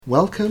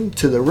Welcome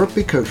to the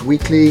Rugby Coach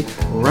Weekly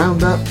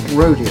Roundup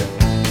Rodeo.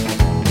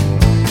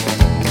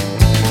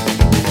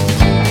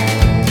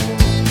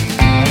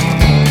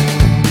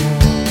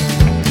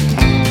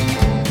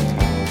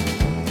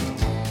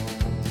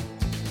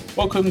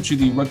 Welcome to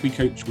the Rugby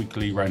Coach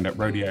Weekly Roundup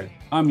Rodeo.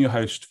 I'm your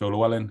host, Phil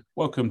Llewellyn.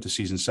 Welcome to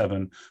Season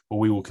 7, where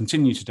we will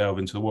continue to delve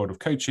into the world of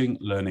coaching,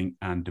 learning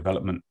and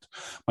development.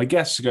 My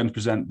guests are going to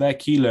present their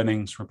key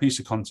learnings from a piece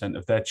of content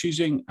of their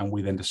choosing, and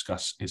we then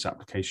discuss its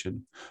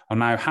application. I'll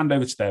now hand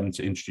over to them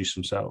to introduce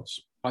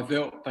themselves. Hi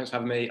Phil, thanks for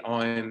having me.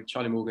 I'm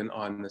Charlie Morgan.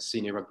 I'm the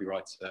senior rugby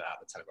writer at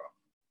The Telegraph.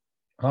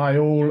 Hi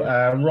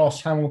all,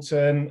 Ross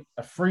Hamilton,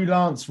 a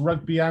freelance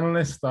rugby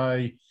analyst.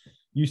 I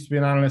used to be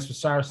an analyst for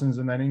Saracens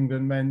and then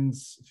England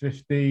Men's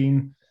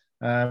 15.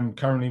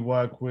 Currently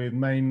work with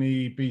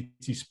mainly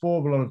BT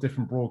Sport, a lot of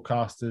different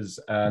broadcasters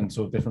and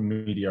sort of different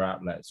media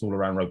outlets all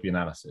around rugby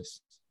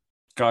analysis.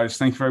 Guys,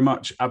 thank you very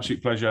much.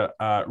 Absolute pleasure.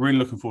 Really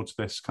looking forward to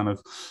this. Kind of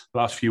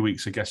last few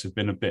weeks, I guess, have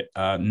been a bit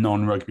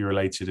non-rugby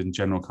related in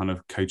general, kind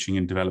of coaching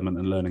and development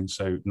and learning.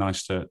 So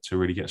nice to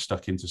really get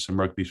stuck into some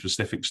rugby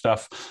specific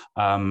stuff.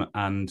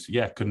 And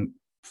yeah, couldn't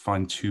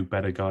find two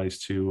better guys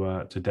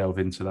to delve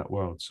into that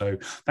world. So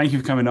thank you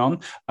for coming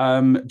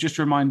on. Just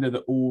a reminder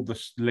that all the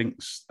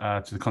links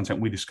to the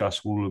content we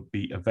discuss will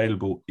be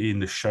available in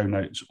the show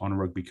notes on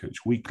Rugby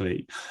Coach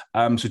Weekly.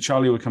 So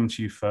Charlie, we'll come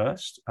to you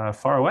first.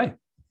 Far away.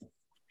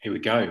 Here we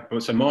go.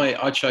 So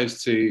I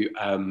chose to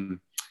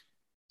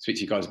speak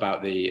to you guys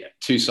about the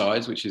Two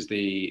Sides, which is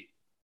the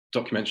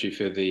documentary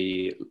for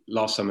the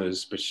last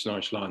summer's British and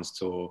Irish Lions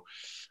tour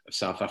of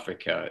South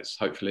Africa. It's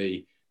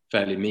hopefully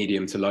fairly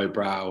medium to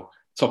lowbrow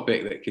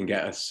topic that can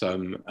get us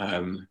some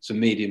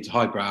medium to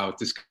highbrow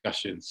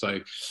discussion. So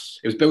it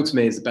was billed to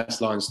me as the best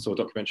Lions tour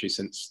documentary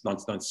since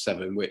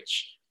 1997,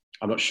 which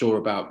I'm not sure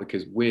about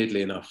because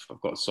weirdly enough,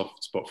 I've got a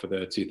soft spot for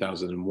the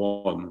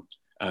 2001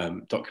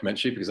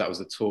 documentary because that was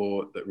the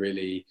tour that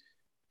really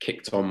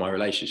kicked on my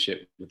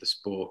relationship with the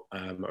sport.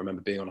 I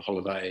remember being on a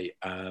holiday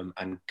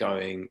and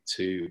going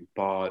to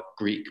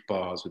Greek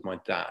bars with my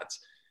dad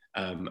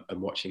and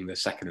watching the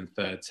second and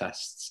third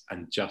tests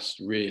and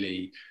just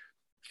really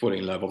falling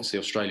in love. Obviously,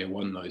 Australia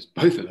won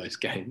both of those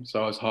games,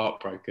 so I was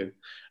heartbroken.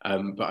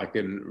 But I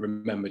can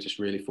remember just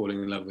really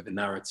falling in love with the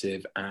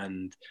narrative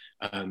and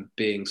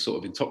being sort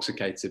of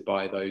intoxicated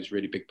by those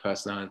really big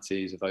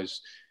personalities of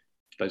those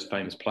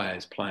famous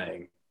players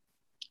playing.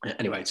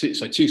 Anyway,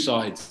 so Two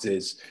Sides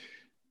is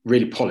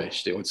really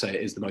polished. I would say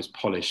it is the most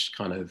polished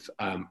kind of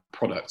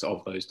product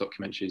of those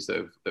documentaries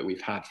that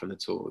we've had from the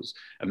tours,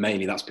 and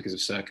mainly that's because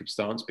of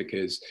circumstance,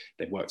 because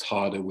they've worked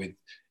harder with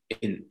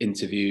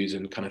interviews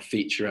and kind of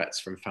featurettes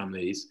from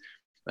families.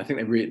 I think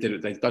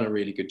they've done a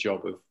really good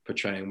job of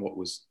portraying what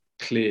was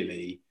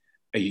clearly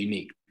a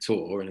unique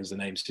tour, and as the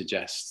name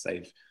suggests,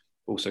 they've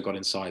also got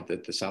inside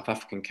the South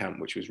African camp,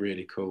 which was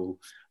really cool,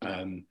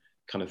 kind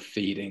of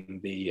feeding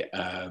the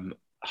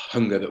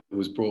hunger that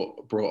was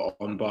brought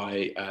on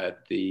by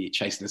the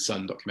Chasing the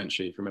Sun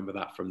documentary, if you remember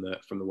that from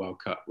the World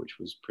Cup, which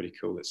was pretty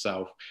cool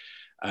itself.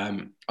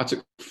 I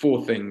took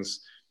four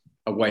things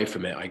away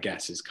from it, I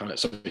guess, is kind of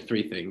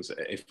three things,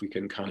 if we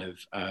can kind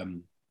of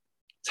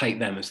take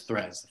them as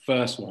threads. The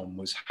first one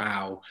was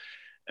how,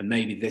 and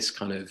maybe this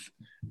kind of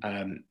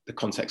the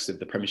context of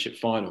the Premiership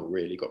final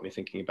really got me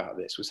thinking about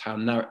this, was how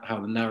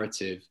the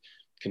narrative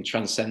can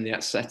transcend the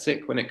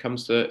aesthetic when it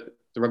comes to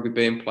the rugby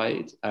being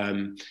played.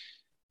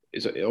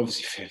 It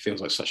obviously feels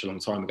like such a long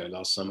time ago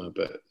last summer,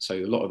 but so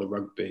a lot of the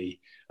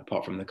rugby,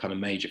 apart from the kind of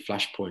major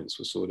flashpoints,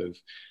 was sort of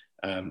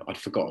I'd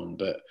forgotten,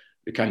 but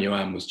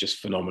Buchanan was just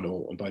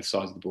phenomenal on both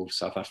sides of the ball for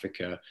South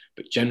Africa.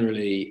 But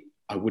generally,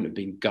 I wouldn't have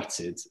been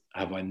gutted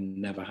have I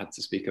never had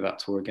to speak of that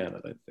tour again, I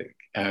don't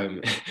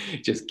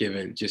think. Just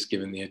given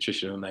the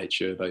attritional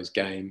nature of those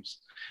games,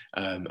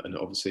 and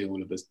obviously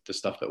all of the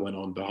stuff that went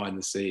on behind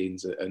the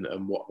scenes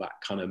and what that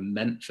kind of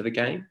meant for the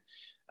game.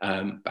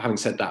 But having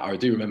said that, I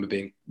do remember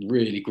being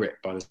really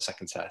gripped by the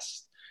second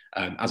test,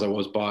 as I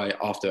was by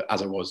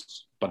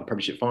the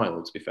Premiership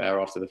final, to be fair,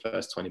 after the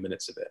first 20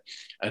 minutes of it.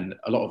 And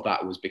a lot of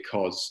that was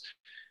because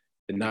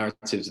the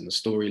narratives and the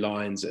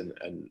storylines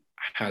and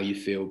how you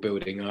feel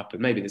building up,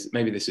 and maybe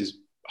this is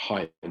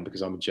heightened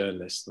because I'm a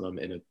journalist and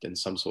I'm in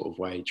some sort of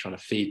way trying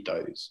to feed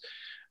those.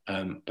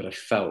 But I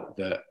felt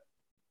that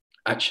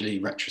actually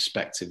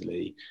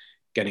retrospectively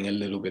getting a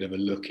little bit of a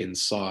look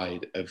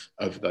inside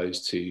of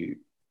those two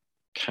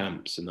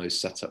camps and those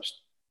setups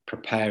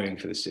preparing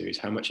for the series,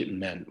 how much it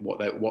meant,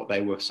 what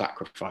they were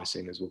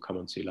sacrificing, as we'll come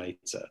on to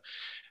later,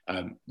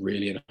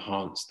 really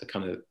enhanced the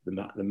kind of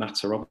the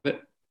matter of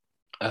it.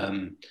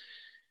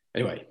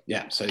 Anyway,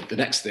 yeah, so the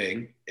next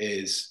thing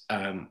is,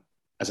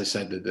 as I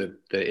said,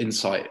 the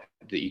insight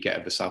that you get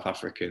of the South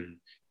African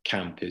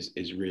camp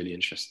is really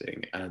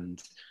interesting,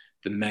 and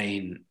the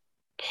main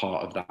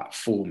part of that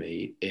for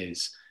me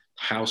is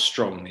how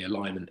strong the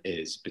alignment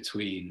is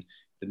between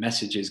the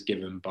messages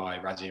given by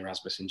Rassie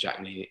Erasmus and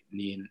Jack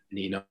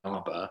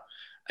Nienaber,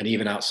 and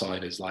even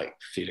outsiders like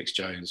Felix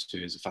Jones, who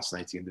is a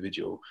fascinating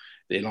individual,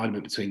 the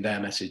alignment between their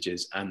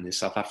messages and the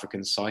South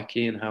African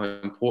psyche and how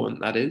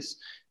important that is.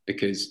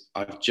 because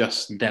I've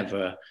just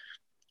never.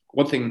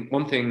 One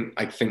thing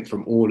I think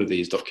from all of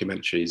these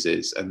documentaries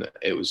is, and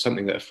it was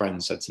something that a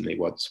friend said to me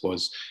once,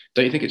 was,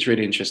 don't you think it's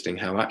really interesting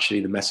how actually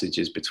the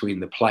messages between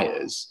the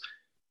players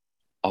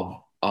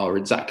are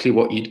exactly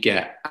what you'd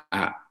get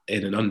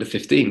in an under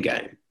 15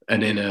 game,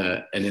 and in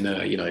a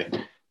you know,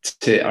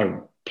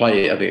 to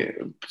play I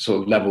think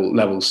sort of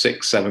level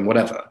 6, 7,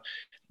 whatever,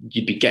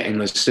 you'd be getting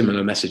those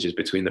similar messages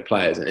between the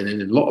players, and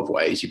in a lot of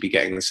ways you'd be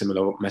getting the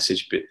similar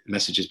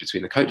messages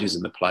between the coaches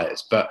and the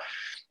players, but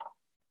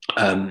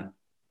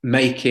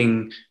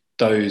making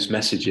those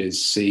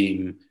messages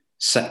seem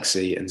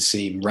sexy and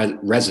seem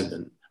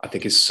resonant, I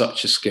think, is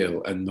such a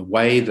skill. And the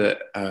way that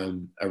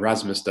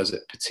Erasmus does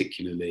it,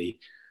 particularly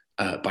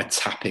by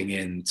tapping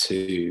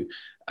into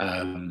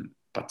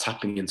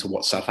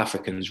what South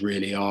Africans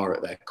really are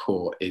at their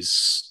core,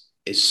 is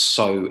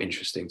so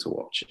interesting to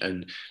watch.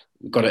 And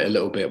we've got it a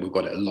little bit, we've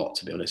got it a lot,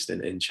 to be honest,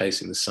 in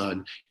Chasing the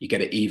Sun. You get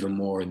it even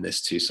more in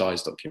this Two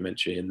Sides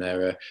documentary, and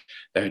they're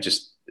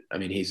just, I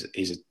mean, he's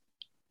a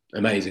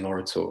amazing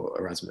orator,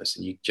 Erasmus,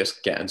 and you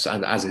just get,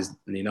 and as is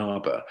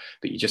Nienaber,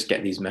 but you just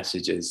get these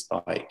messages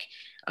like,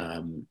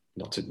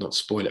 not to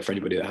spoil it for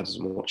anybody that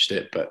hasn't watched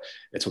it, but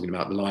they're talking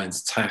about the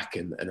Lions' attack,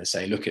 and they're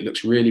saying, look, it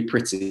looks really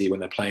pretty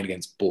when they're playing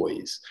against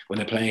boys, when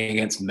they're playing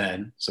against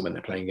men, so when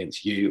they're playing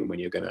against you, and when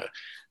you're going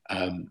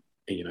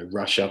to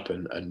rush up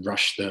and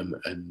rush them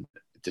and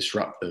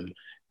disrupt them,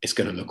 it's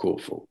going to look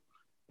awful.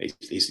 He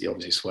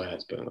obviously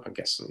swears, but I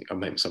guess I'll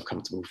make myself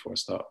comfortable before I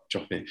start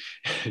dropping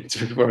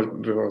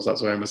before I start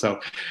swearing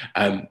myself.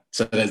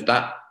 So there's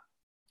that,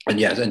 and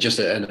yeah, and just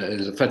and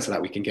as a fed to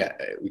that, we get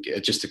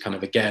just to kind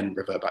of again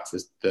revert back to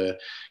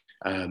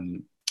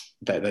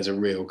there's a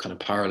real kind of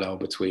parallel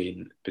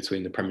between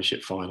the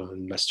Premiership final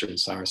and Leicester and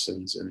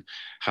Saracens, and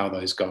how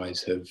those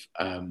guys have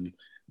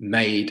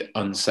made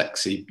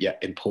unsexy yet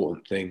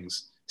important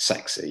things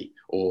sexy,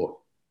 or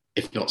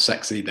if not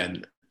sexy,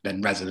 then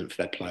resonant for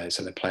their players,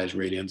 so their players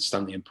really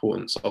understand the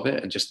importance of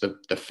it. And just the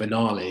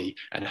finale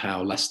and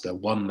how Leicester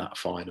won that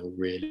final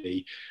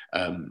really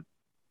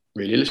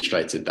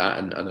illustrated that.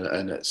 And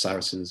at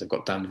Saracens, they've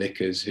got Dan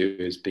Vickers, who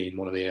has been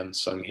one of the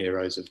unsung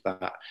heroes of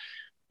that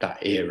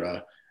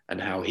era, and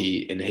how when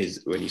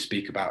you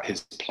speak about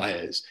his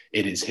players,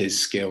 it is his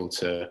skill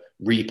to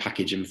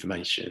repackage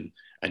information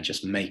and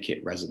just make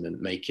it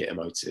resonant, make it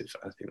emotive.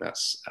 I think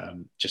that's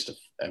just a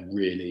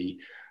really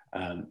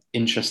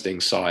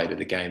interesting side of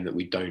the game that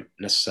we don't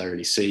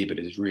necessarily see, but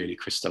is really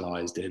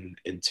crystallized in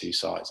Two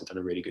Sides. I've done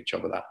a really good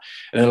job of that.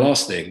 And the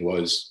last thing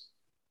was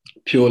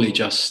purely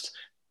just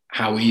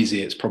how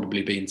easy it's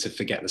probably been to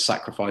forget the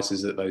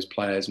sacrifices that those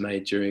players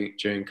made during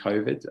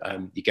COVID.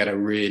 You get a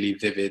really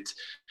vivid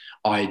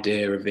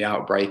idea of the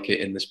outbreak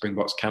in the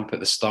Springboks camp at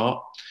the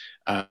start.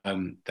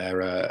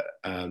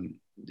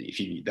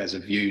 There's a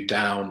view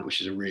down,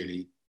 which is a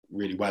really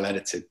well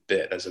edited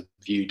bit. There's a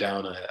view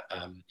down a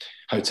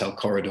hotel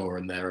corridor,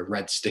 and there are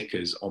red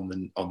stickers on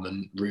the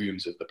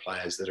rooms of the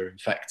players that are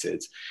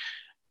infected.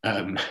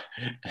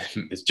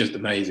 It's just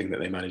amazing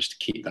that they managed to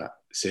keep that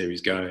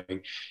series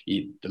going.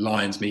 The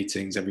Lions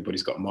meetings,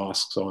 everybody's got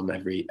masks on.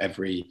 Every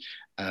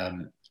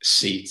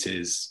seat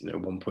is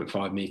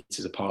 1.5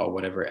 meters apart, or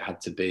whatever it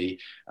had to be.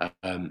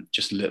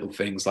 Just little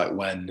things like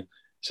when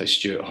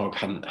Stuart Hogg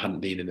hadn't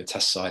been in the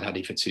test side, had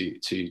he, for two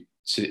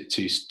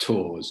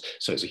tours,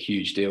 so it's a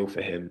huge deal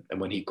for him. And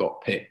when he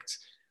got picked,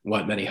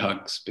 weren't many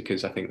hugs,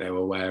 because I think they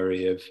were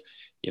wary of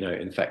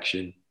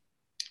infection.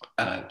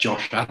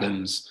 Josh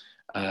Adams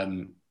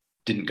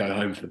didn't go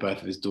home for the birth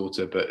of his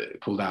daughter, but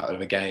pulled out of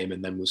a game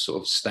and then was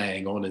sort of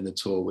staying on in the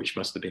tour, which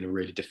must have been a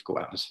really difficult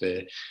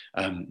atmosphere.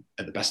 At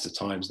the best of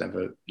times,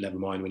 never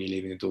mind when you're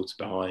leaving a daughter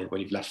behind, when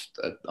you've left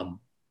a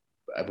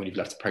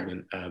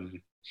pregnant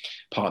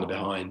partner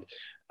behind.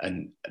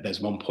 And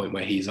there's one point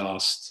where he's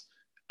asked,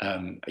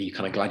 are you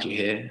kind of glad you're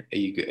here? Are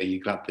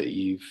you glad that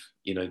you've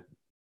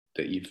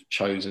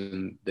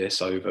chosen this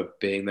over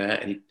being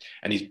there?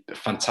 And he's a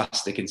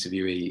fantastic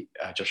interviewee,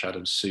 Josh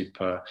Adams,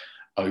 super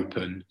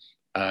open,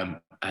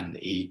 and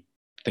he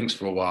thinks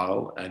for a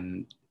while,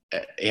 and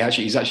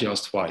he's actually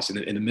asked twice.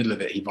 In the middle of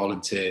it, he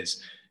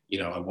volunteers,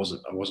 I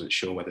wasn't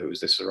sure whether it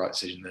was this the right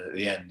decision. And at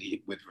the end,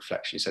 with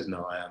reflection, he says,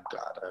 no, I am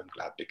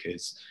glad,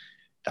 because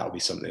that'll be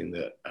something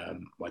that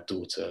my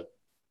daughter,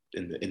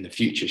 in the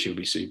future, she'll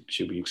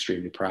be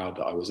extremely proud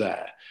that I was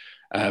there.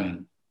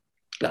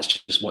 That's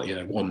just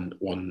one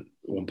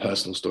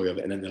personal story of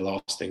it. And then the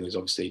last thing was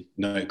obviously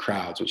no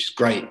crowds, which is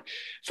great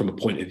from a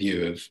point of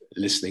view of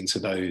listening to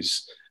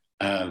those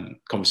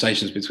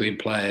conversations between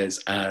players,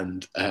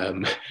 and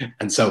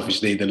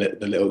selfishly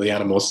the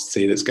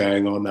animosity that's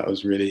going on. That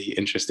was really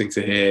interesting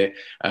to hear.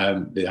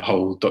 The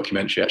whole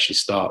documentary actually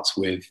starts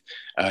with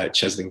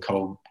Cheslin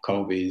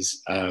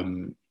Colby's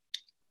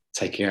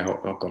taking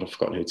out, oh God, I've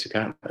forgotten who took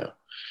out now.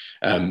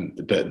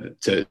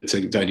 But to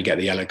only get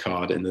the yellow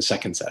card in the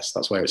second test,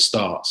 that's where it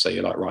starts. So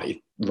you're like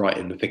right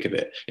in the thick of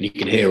it, and you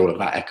can hear all of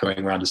that echoing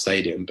around the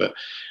stadium. But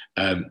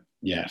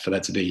for there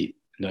to be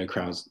no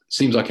crowds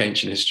seems like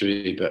ancient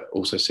history, but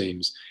also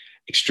seems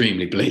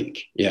extremely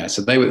bleak. Yeah,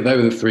 so they were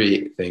the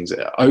three things.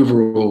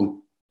 Overall,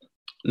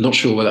 not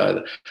sure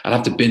whether I'd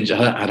have to binge.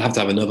 I'd have to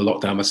have another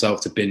lockdown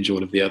myself to binge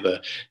all of the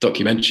other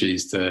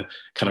documentaries to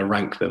kind of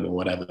rank them or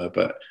whatever.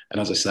 And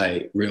as I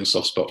say, real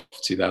soft spot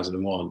for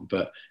 2001.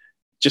 But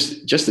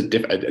just a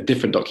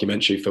different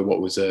documentary for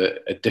what was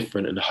a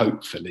different and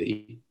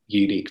hopefully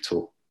unique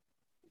tour.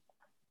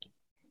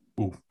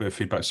 Oh, bit of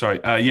feedback. Sorry.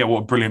 Yeah, what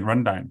a brilliant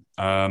rundown.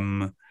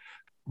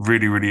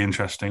 Really, really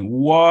interesting.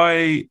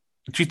 Why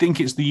do you think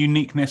it's the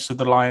uniqueness of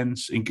the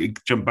Lions?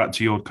 Jump back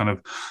to your kind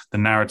of the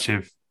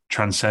narrative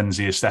transcends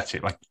the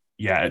aesthetic. Like,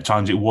 yeah, at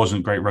times it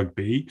wasn't great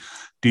rugby.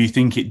 Do you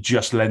think it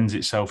just lends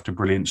itself to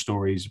brilliant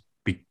stories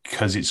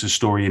because it's a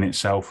story in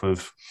itself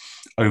of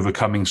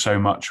overcoming so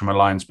much from a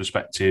Lions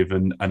perspective,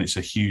 and it's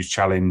a huge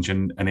challenge,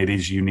 and it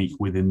is unique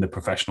within the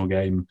professional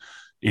game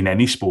in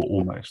any sport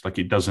almost. Like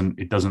it doesn't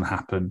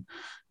happen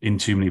in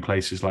too many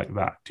places like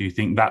that. Do you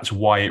think that's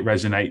why it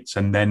resonates?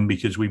 And then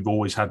because we've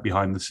always had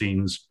behind the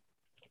scenes,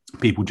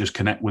 people just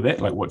connect with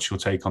it? Like, what's your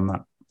take on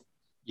that?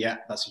 Yeah,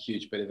 that's a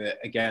huge bit of it.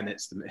 Again,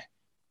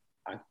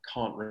 I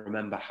can't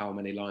remember how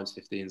many Lions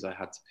 15s I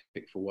had to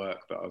pick for work,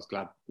 but I was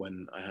glad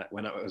when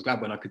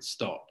I could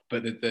stop.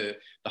 But the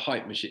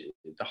hype machine,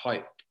 the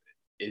hype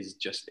is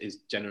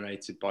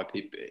generated by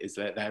people. Is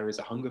there is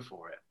a hunger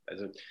for it.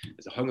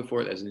 There's a hunger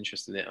for it. There's an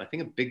interest in it. And I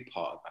think a big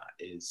part of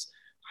that is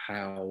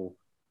how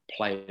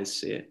players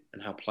see it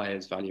and how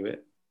players value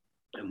it.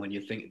 And when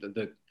you think that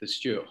the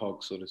Stuart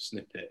Hogg sort of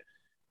snippet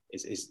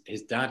is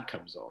his dad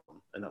comes on,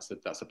 and that's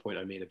the point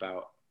I mean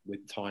about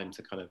with time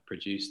to kind of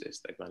produce this,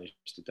 they've managed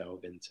to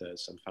delve into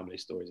some family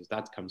stories. His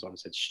dad comes on and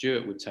said,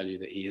 Stuart would tell you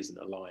that he isn't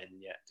a Lion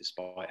yet,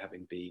 despite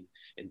having been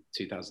in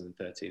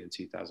 2013 and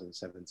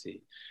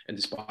 2017, and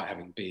despite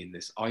having been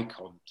this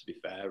icon, to be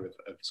fair, of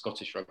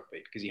Scottish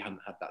rugby, because he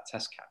hadn't had that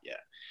test cap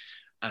yet.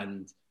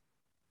 And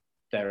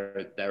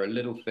there are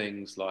little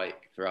things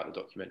like throughout the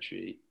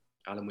documentary,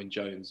 Alan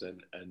Wynne-Jones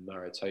and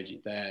Maro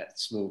Itoje, their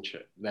small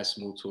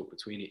talk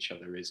between each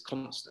other is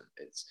constant.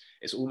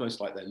 It's almost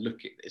like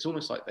it's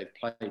almost like they've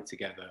played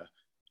together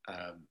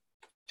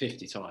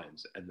 50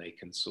 times, and they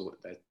can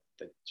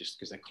they're just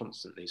because they're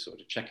constantly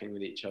sort of checking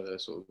with each other,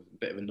 sort of a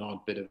bit of a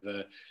nod, bit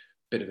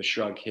of a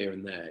shrug here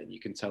and there. And you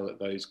can tell that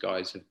those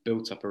guys have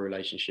built up a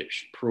relationship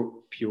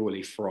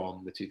purely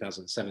from the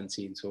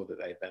 2017 tour that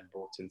they then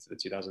brought into the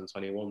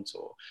 2021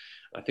 tour.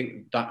 I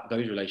think that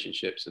those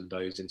relationships and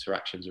those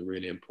interactions are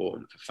really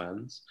important for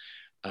fans.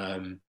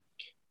 The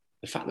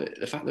fact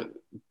that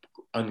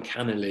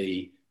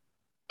uncannily,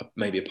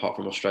 maybe apart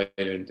from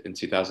Australia in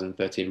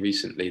 2013,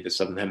 recently the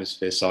Southern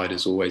Hemisphere side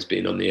has always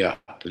been on the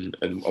up, and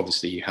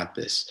obviously you had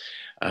this.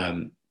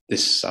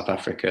 This South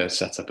Africa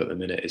setup at the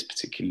minute is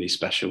particularly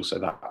special, so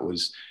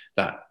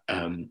that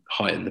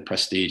heightened the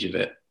prestige of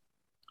it.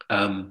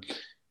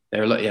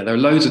 There are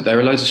loads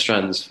of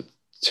strands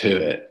to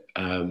it,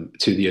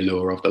 to the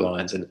allure of the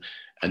Lions,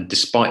 and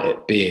despite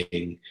it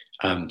being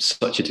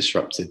such a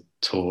disrupted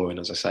tour, and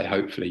as I say,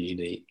 hopefully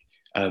unique,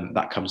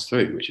 that comes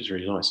through, which is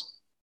really nice.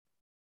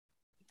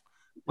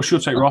 What's your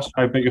take, Ross?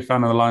 How big a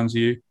fan of the Lions are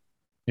you?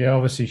 Yeah,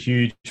 obviously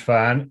huge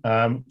fan.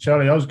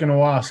 Charlie, I was going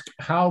to ask,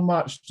 how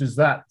much does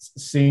that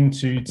seem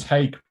to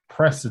take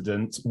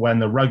precedent when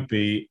the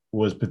rugby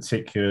was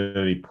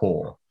particularly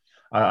poor?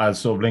 I was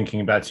sort of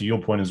linking back to your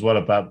point as well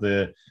about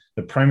the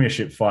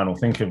Premiership final.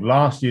 Think of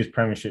last year's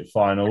Premiership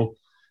final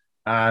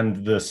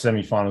and the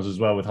semi-finals as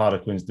well, with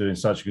Harlequins doing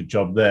such a good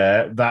job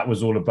there. That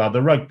was all about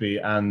the rugby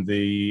and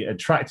the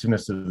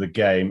attractiveness of the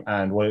game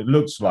and what it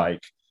looks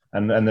like.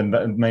 And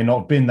there may not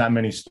have been that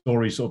many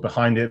stories sort of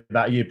behind it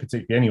that year,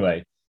 particularly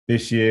anyway.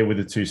 This year with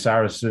the two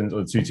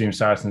teams,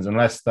 Saracens and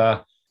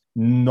Leicester,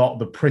 not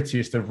the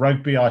prettiest of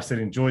rugby. I still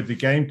enjoyed the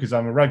game because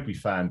I'm a rugby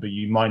fan, but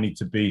you might need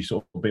to be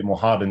sort of a bit more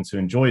hardened to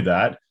enjoy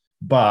that.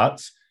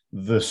 But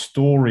the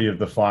story of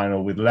the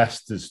final with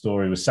Leicester's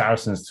story with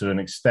Saracens to an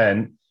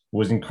extent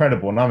was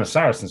incredible. And I'm a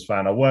Saracens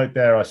fan. I work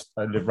there. I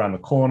live around the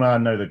corner. I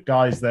know the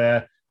guys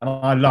there. And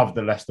I love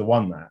that Leicester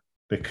won that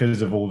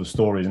because of all the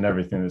stories and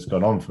everything that's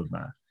gone on from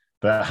that.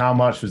 But how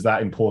much was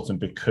that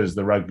important because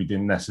the rugby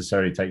didn't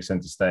necessarily take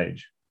centre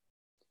stage?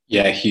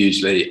 Yeah,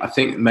 hugely. I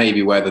think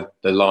maybe where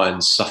the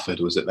Lions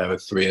suffered was that there were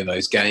 3 of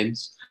those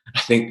games.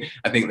 I think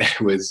there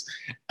was,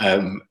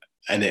 and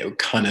it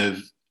kind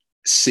of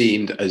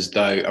seemed as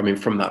though, I mean,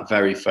 from that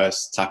very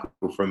first tackle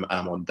from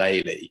Amon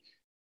Daly,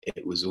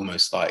 it was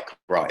almost like,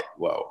 right,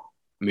 well,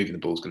 moving the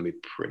ball is going to be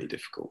pretty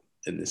difficult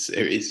in this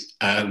series.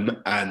 And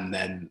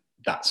then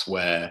that's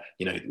where,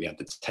 we had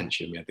the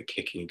tension, we had the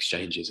kicking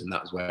exchanges, and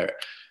that was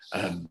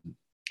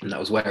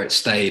where it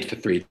stayed for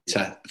three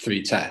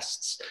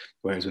tests.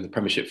 Whereas in the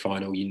Premiership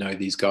final,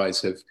 these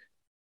guys have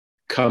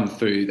come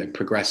through, they've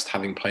progressed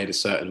having played a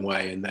certain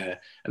way, and the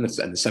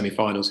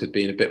semi-finals had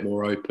been a bit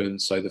more open,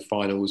 so the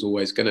final was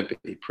always going to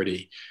be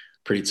pretty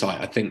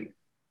tight.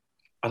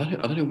 I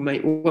don't know.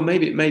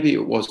 Maybe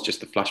it was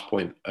just the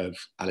flashpoint of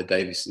Aled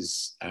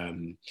Davis's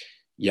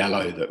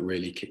yellow that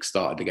really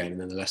kick-started the game,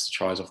 and then the Leicester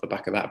tries off the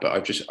back of that. But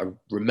I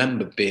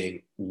remember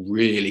being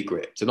really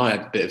gripped, and I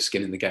had a bit of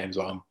skin in the game as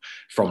well. I'm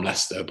from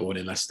Leicester, born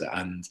in Leicester,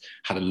 and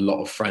had a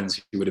lot of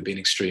friends who would have been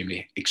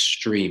extremely,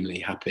 extremely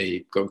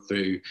happy going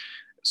through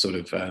sort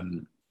of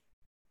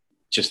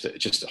just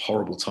a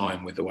horrible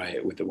time with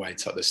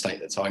the state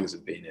that Tigers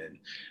have been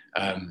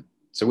in.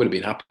 So would have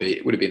been happy.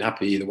 It would have been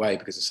happy either way,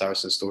 because the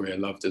Saracen story I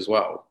loved as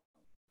well.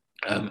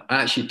 I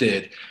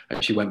actually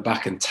went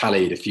back and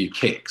tallied a few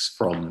kicks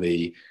from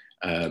the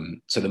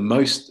so the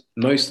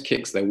most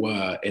kicks there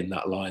were in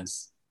that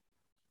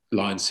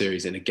line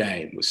series in a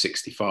game was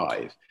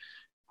 65,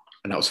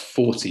 and that was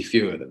 40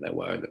 fewer than there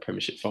were in the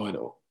Premiership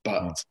final.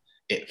 But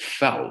it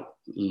felt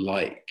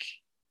like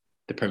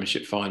the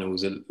Premiership final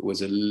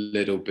was a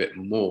little bit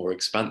more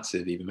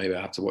expansive. Even maybe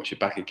I have to watch it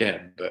back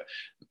again, but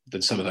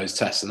than some of those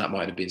tests, and that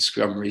might have been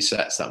scrum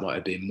resets, that might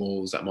have been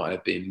mauls, that might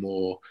have been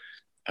more.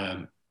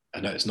 I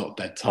know it's not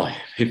dead time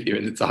if you're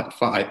in the type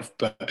 5,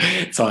 but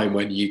time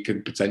when you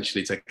can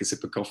potentially take a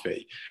sip of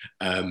coffee.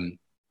 And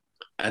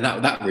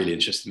that really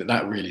interested me.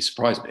 That really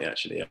surprised me,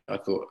 actually. I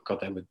thought, God,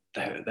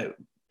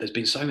 there's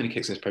been so many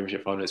kicks in this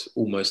Premiership final. It's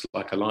almost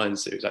like a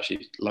Lions series,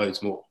 actually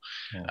loads more.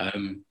 Yeah.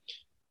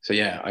 So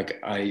yeah,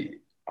 I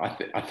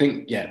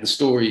think the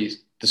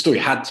story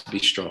had to be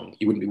strong.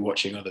 You wouldn't be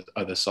watching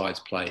other sides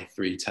play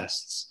 3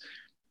 tests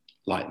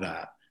like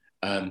that.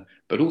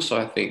 But also,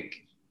 I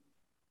think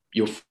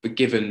you're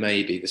forgiven.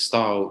 Maybe the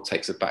style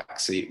takes a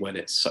backseat when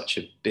it's such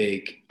a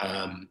big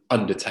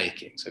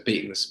undertaking. So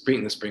beating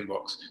the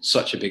Springboks,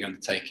 such a big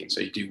undertaking.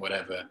 So you do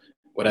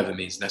whatever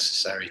means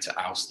necessary to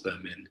oust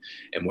them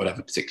in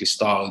whatever particular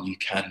style you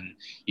can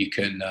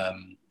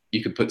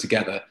put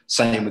together.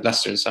 Same with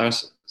Leicester and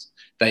Saracens.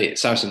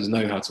 Saracens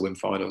know how to win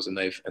finals, and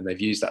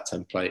they've used that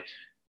template.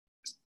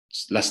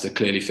 Leicester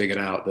clearly figured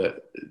out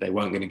that they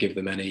weren't going to give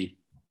them any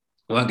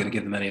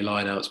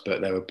lineouts,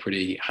 but they were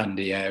pretty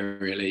handy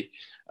aerially.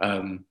 I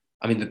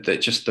mean,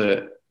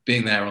 the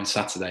being there on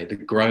Saturday, the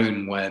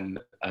groan when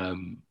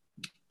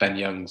Ben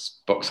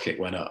Young's box kick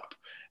went up,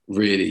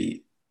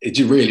 it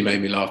really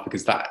made me laugh,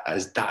 because that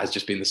has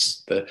just been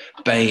the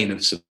bane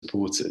of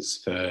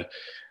supporters for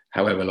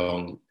however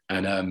long,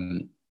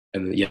 and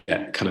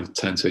it kind of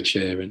turned to a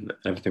cheer, and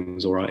everything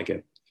was all right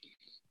again.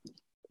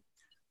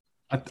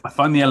 I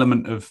find the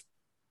element of,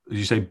 as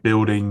you say,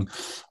 building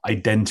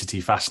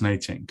identity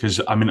fascinating, because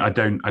I mean, I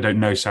don't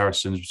know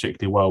Saracens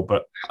particularly well,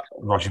 but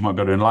Ross, you might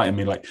be able to enlighten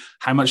me, like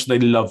how much they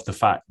love the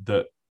fact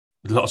that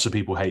lots of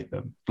people hate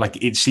them.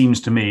 Like, it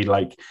seems to me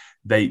like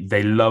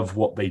they love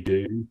what they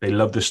do, they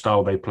love the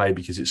style they play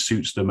because it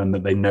suits them, and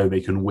that they know they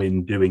can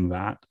win doing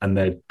that, and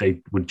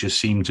they would just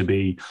seem to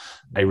be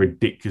a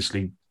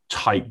ridiculously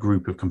tight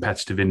group of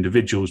competitive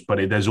individuals.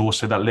 But there's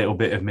also that little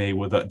bit of me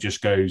where that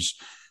just goes,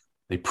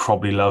 they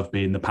probably love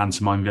being the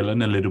pantomime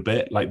villain a little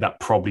bit. Like, that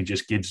probably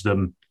just gives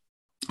them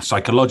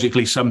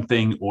psychologically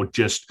something, or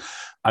just,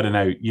 I don't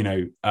know,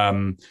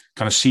 kind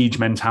of siege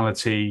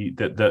mentality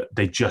that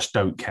they just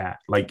don't care.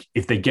 Like,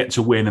 if they get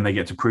to win and they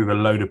get to prove a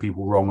load of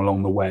people wrong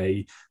along the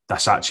way,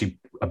 that's actually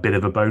a bit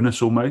of a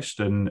bonus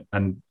almost. And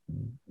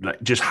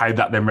like, just how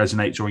that then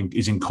resonates or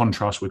is in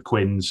contrast with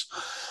Quinn's.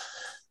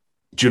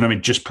 Do you know what I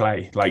mean? Just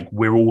play. Like,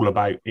 we're all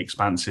about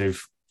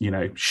expansive,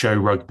 show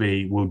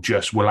rugby. We'll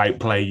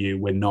outplay you.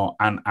 We're not,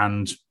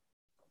 and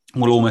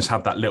we'll almost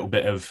have that little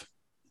bit of,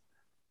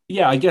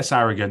 I guess,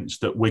 arrogance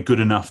that we're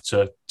good enough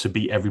to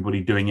beat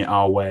everybody doing it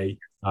our way.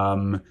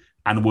 And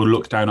we'll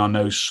look down our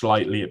nose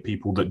slightly at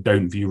people that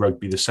don't view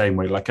rugby the same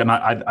way. Like, and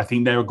I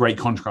think they're a great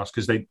contrast,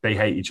 because they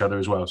hate each other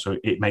as well. So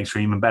it makes for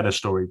an even better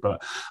story.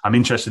 But I'm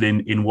interested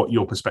in what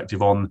your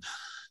perspective on,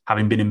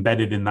 having been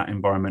embedded in that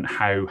environment,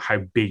 how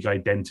big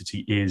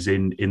identity is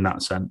in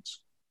that sense.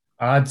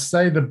 I'd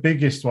say the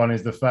biggest one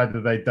is the fact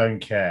that they don't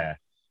care.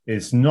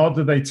 It's not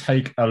that they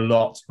take a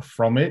lot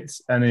from it.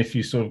 And if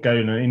you sort of go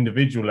on an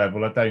individual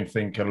level, I don't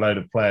think a load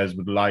of players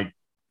would like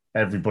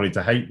everybody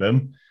to hate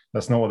them.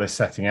 That's not what they're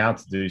setting out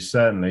to do,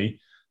 certainly.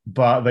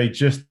 But they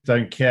just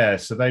don't care.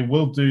 So they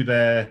will do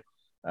they'll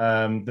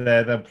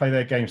play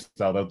their game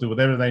style. They'll do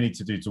whatever they need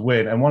to do to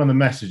win. And one of the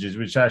messages,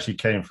 which actually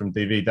came from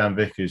DV, Dan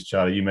Vickers,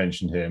 Charlie, you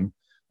mentioned him,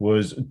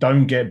 was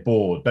don't get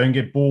bored. Don't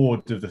get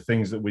bored of the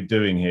things that we're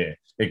doing here.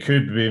 It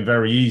could have been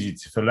very easy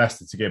for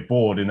Leicester to get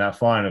bored in that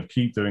final of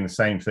keep doing the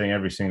same thing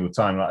every single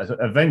time. Like,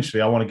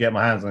 eventually, I want to get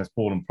my hands on this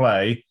ball and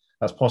play.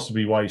 That's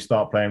possibly why you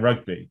start playing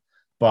rugby.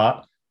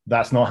 But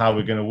that's not how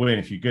we're going to win.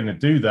 If you're going to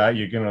do that,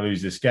 you're going to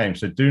lose this game.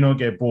 So do not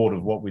get bored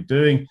of what we're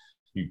doing.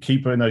 You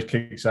keep putting those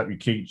kicks up, you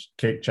keep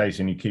kick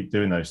chasing, you keep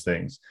doing those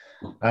things.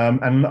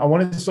 And I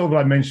wanted to sort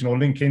of mention or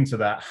link into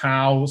that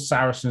how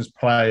Saracens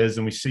players,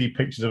 and we see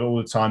pictures of it all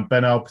the time,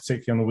 Benel,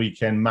 particularly on the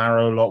weekend,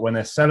 Maro a lot, when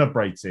they're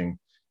celebrating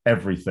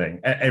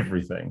everything,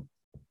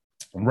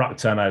 ruck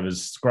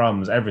turnovers,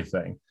 scrums,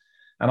 everything.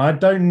 And I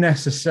don't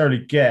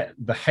necessarily get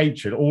the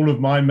hatred. All of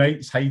my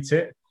mates hate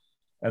it.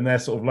 And they're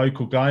sort of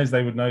local guys.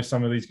 They would know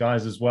some of these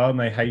guys as well, and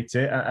they hate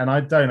it. And I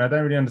don't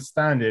really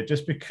understand it,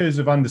 just because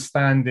of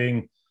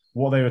understanding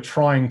what they were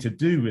trying to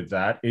do with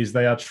that is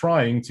they are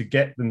trying to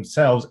get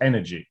themselves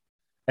energy.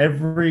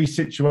 every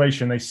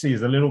situation they see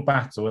is a little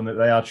battle and that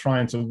they are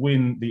trying to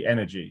win the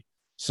energy.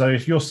 So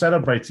if you're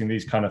celebrating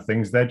these kind of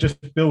things, they're just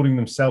building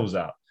themselves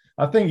up.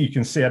 I think you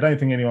can see, I don't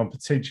think anyone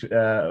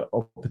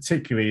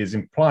particularly is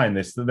implying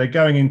this, that they're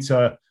going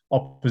into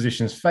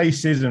opposition's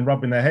faces and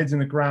rubbing their heads in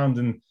the ground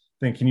and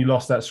thinking you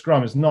lost that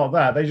scrum. It's not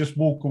that. They just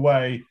walk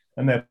away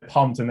and they're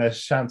pumped and they're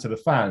shouting to the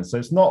fans. So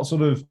it's not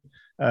sort of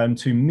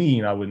too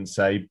mean, I wouldn't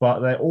say,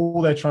 but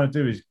all they're trying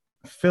to do is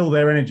fill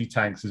their energy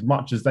tanks as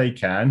much as they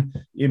can.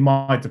 It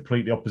might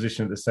deplete the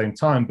opposition at the same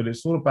time, but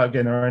it's all about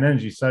getting their own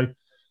energy. So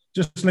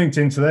just linked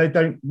into, they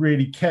don't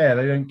really care.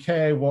 They don't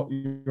care what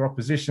your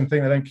opposition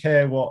think. They don't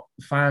care what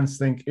fans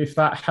think. If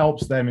that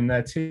helps them in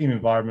their team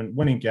environment,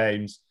 winning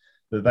games,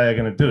 that they are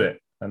going to do it.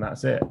 And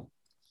that's it.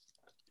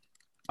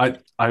 I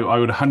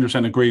would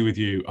 100% agree with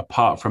you.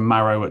 Apart from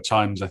Maro at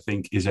times, I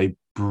think is a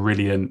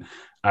brilliant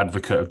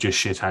advocate of just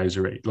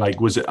shithousery. Like,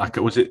 was it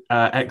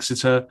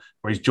Exeter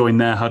where he's joined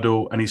their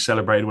huddle and he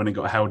celebrated when he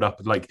got held up?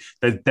 Like,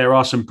 there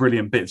are some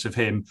brilliant bits of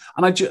him,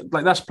 and I just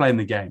like that's playing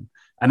the game.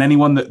 And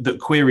anyone that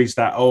queries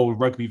that,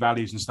 rugby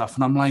values and stuff,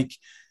 and I'm like,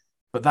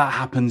 but that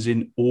happens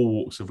in all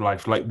walks of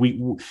life. Like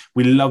we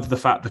love the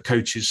fact the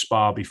coaches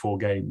spar before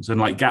games, and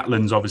like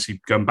Gatland's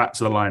obviously going back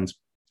to the Lions,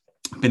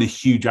 been a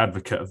huge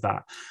advocate of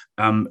that.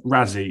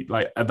 Rassie,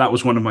 like that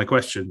was one of my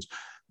questions.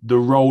 The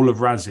role of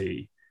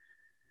Rassie,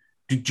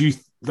 do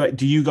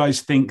you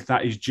guys think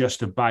that is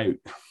just about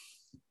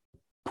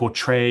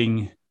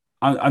portraying?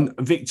 And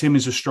victim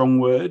is a strong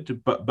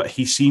word, but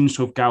he seems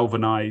to have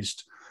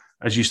galvanized,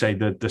 as you say,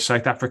 the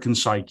South African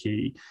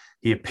psyche.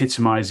 He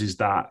epitomizes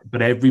that,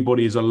 but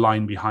everybody is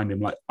aligned behind him.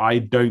 Like, I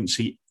don't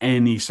see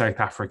any South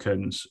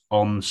Africans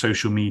on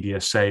social media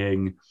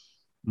saying,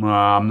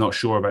 I'm not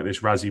sure about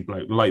this Rassie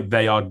bloke. Like,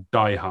 they are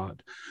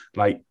diehard.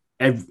 Like,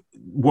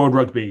 World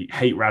Rugby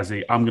hate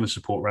Rassie. I'm going to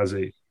support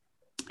Rassie.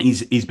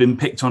 He's been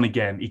picked on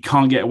again. He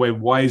can't get away.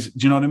 Do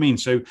you know what I mean?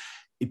 So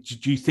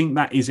do you think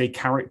that is a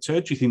character?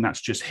 Do you think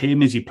that's just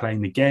him? Is he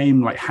playing the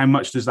game? Like, how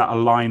much does that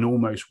align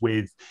almost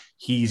with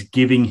he's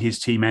giving his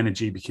team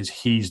energy because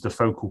he's the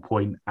focal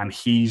point and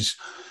he's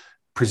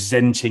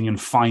presenting and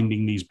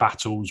finding these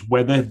battles,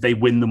 whether they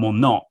win them or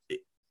not?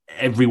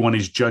 Everyone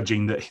is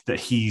judging that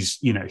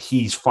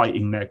he's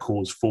fighting their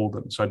cause for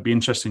them. So I'd be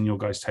interested in your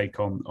guys' take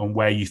on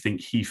where you think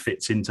he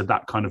fits into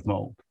that kind of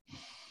mold.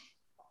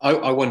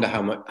 I wonder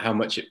how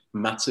much it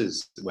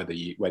matters whether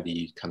you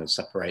kind of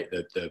separate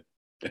the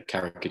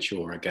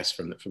caricature, I guess,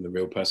 from the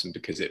real person,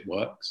 because it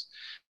works.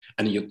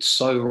 And you're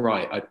so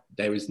right.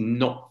 There is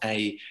not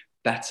a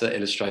better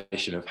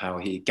illustration of how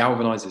he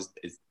galvanizes,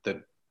 is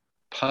the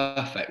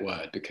perfect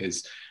word,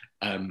 because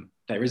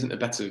there isn't a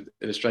better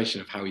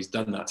illustration of how he's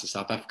done that to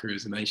South Africa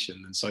as a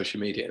nation than social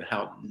media, and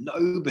how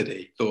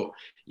nobody thought,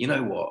 you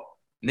know what,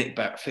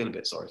 I feel a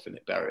bit sorry for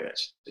Nick Berry,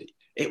 actually.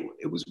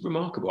 It was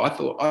remarkable.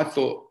 I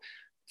thought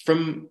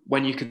from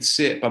when you could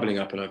see it bubbling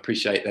up, and I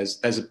appreciate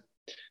there's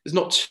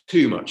not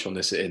too much on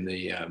this in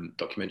the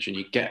documentary, and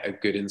you get a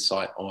good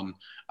insight on,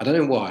 I don't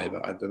know why,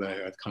 but I don't know,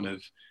 I kind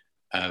of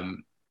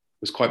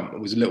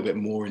was a little bit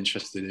more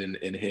interested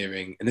in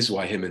hearing, and this is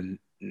why him and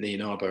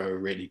Nienaber are a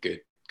really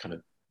good kind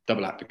of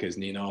double act, because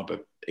Nienaber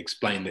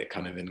explained it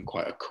kind of in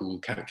quite a cool,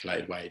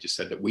 calculated way. He just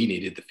said that we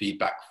needed the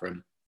feedback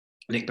from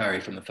Nick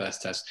Berry from the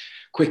first test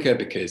quicker,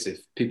 because if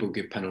people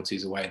give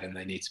penalties away, then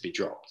they need to be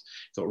dropped.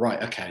 Thought,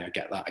 right, okay, I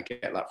get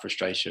that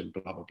frustration,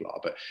 blah, blah, blah.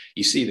 But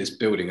you see this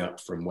building up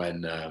from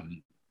when,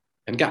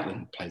 and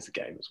Gatland plays the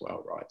game as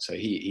well, right? So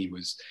he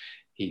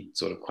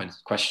sort of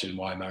questioned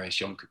why Marius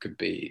Jonker could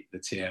be the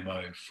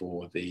TMO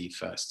for the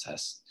first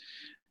test.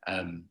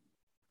 And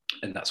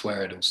that's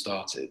where it all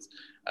started.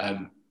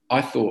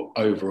 I thought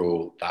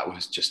overall that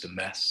was just a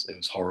mess. It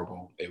was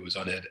horrible. It was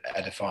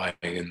unedifying,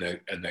 and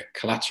the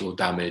collateral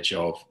damage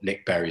of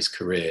Nick Berry's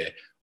career.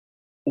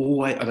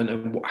 I don't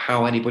know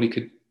how anybody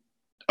could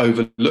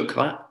overlook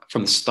that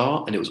from the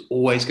start, and it was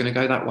always going to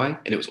go that way,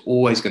 and it was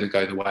always going to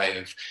go the way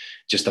of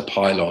just a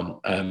pylon,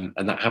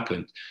 and that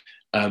happened.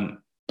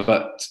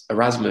 But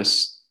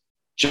Erasmus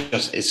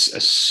just is a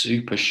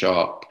super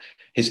sharp.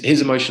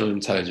 His emotional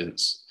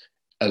intelligence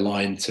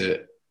aligned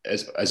to,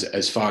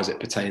 as far as it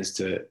pertains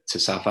to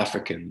South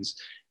Africans,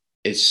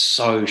 is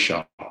so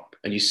sharp,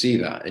 and you see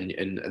that,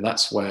 and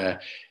that's where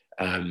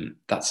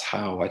that's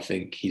how I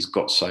think he's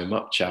got so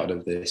much out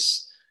of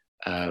this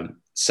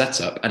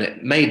setup. And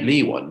it made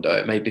me wonder,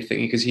 it made me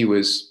think, because he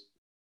was,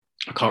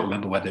 I can't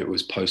remember whether it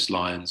was post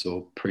Lions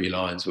or pre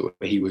Lions, but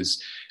he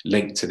was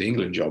linked to the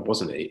England job,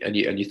 wasn't he? And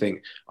you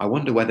think, I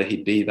wonder whether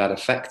he'd be that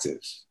effective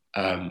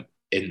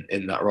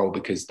in that role,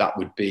 because that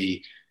would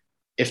be,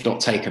 if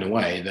not taken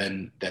away,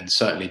 then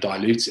certainly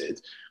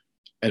diluted.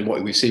 And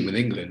what we've seen with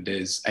England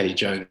is Eddie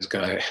Jones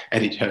going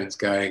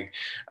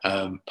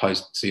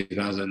post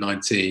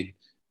 2019.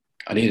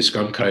 I need a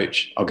scrum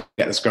coach. I'll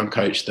get the scrum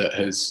coach that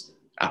has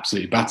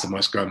absolutely battered my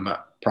scrum,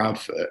 Matt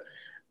Proudfoot.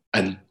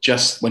 And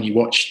just when you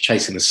watch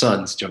Chasing the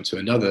Sun, to jump to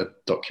another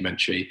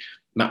documentary,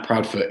 Matt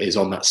Proudfoot is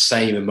on that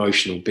same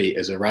emotional beat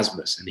as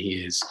Erasmus, and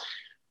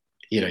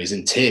he's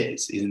in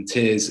tears. He's in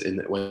tears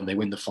when they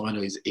win the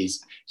final.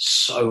 He's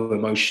so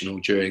emotional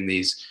during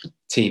these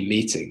team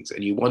meetings,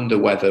 and you wonder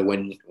whether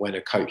when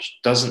a coach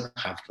doesn't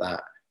have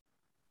that,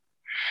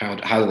 how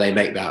do they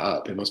make that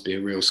up? It must be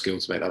a real skill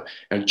to make that up.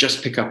 And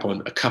just pick up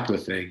on a couple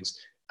of things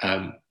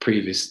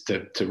previous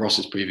to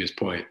Ross's previous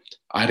point.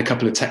 I had a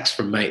couple of texts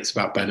from mates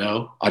about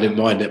Bernal. I didn't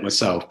mind it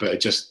myself, but it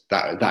just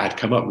that had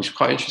come up, which was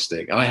quite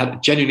interesting. And I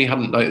genuinely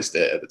hadn't noticed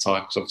it at the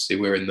time, because obviously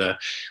we're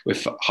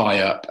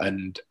high up,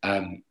 and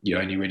you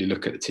only really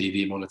look at the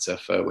TV monitor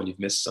for when you've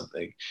missed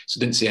something. So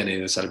I didn't see any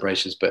of the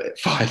celebrations, but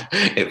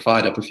it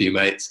fired up a few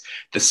mates.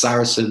 The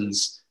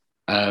Saracens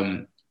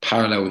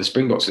parallel with the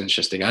Springboks is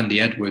interesting. Andy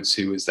Edwards,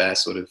 who was their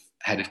sort of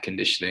head of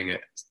conditioning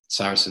at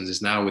Saracens,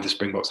 is now with the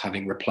Springboks,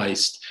 having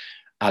replaced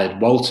Aled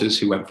Walters,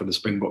 who went from the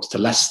Springboks to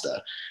Leicester.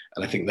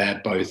 And I think they're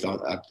both,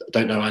 I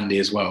don't know Andy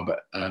as well,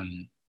 but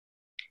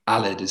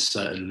Aled is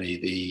certainly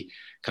the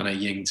kind of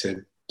yin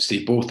to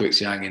Steve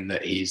Borthwick's yang, in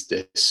that he's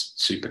this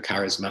super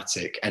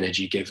charismatic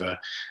energy giver.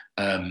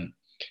 But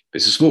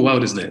it's a small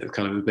world, isn't it? It's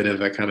kind of a bit of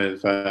a kind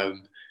of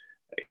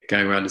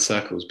going around in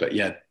circles. But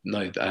yeah,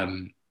 no,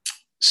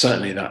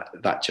 certainly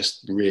that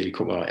just really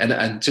caught my eye.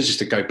 And just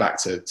to go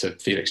back to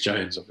Felix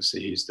Jones,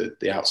 obviously, who's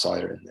the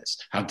outsider in this,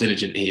 how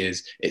diligent he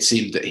is. It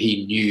seemed that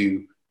he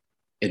knew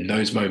in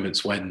those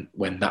moments when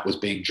that was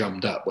being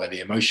drummed up, where the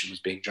emotion was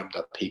being drummed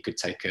up, he could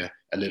take a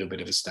little bit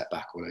of a step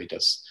back, although he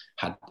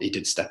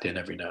did step in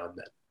every now and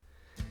then.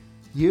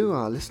 You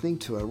are listening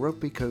to a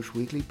Rugby Coach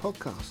Weekly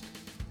podcast.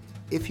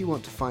 If you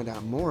want to find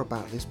out more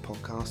about this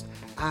podcast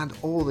and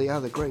all the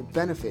other great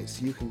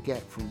benefits you can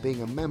get from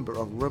being a member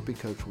of Rugby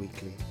Coach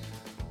Weekly,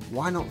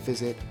 why not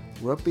visit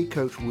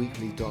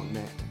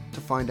rugbycoachweekly.net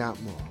to find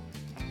out more.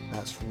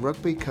 That's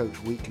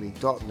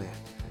rugbycoachweekly.net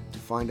to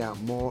find out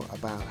more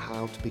about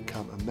how to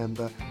become a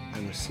member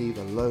and receive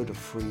a load of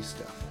free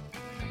stuff.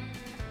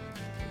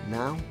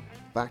 Now,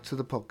 back to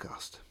the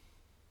podcast.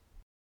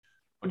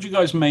 What do you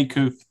guys make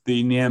of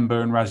the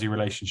Niemba and Rassie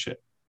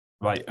relationship?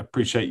 Like, I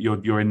appreciate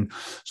you're in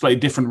slightly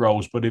different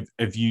roles, but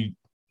have you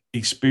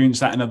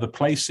experienced that in other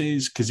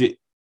places? Because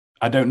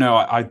I don't know,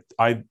 I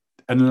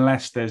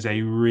unless there's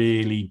a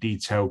really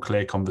detailed,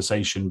 clear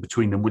conversation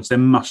between them, which there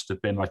must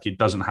have been, like, it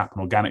doesn't happen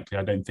organically,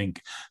 I don't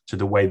think, to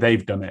the way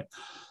they've done it.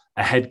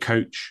 A head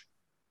coach,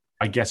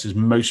 I guess, as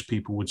most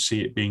people would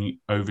see it, being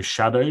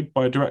overshadowed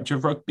by a director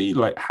of rugby.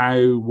 Like,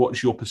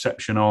 what's your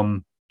perception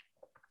on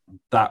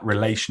that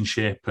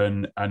relationship,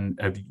 and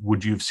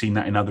would you have seen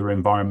that in other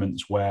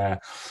environments where,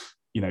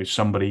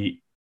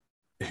 somebody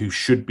who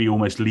should be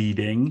almost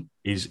leading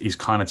is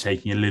kind of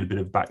taking a little bit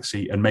of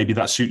backseat, and maybe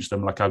that suits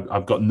them? Like,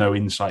 I've got no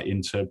insight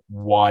into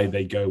why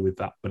they go with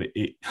that, but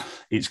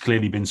it's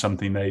clearly been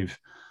something they've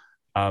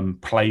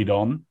played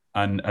on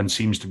and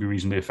seems to be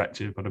reasonably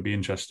effective. But I'd be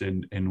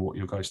interested in what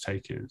your guys'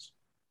 take is.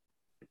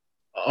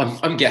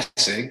 I'm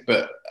guessing,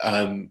 but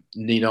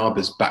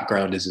Nienaber's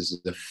background is as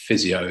a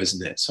physio,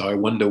 isn't it? So I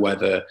wonder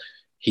whether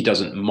he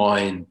doesn't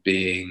mind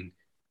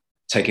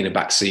taking a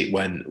back seat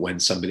when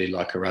somebody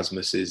like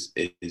Erasmus is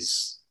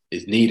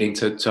needing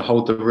to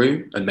hold the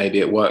room, and maybe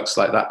it works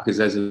like that because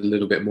there's a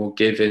little bit more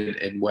give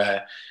in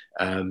where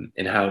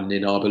in how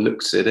Nienaber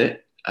looks at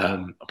it.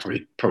 I'm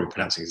probably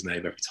pronouncing his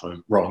name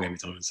wrong every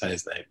time I say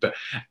his name, but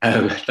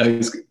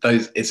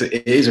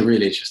it is a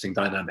really interesting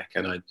dynamic,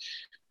 and I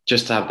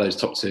just to have those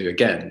top two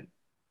again,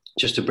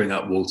 just to bring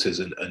up Walters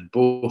and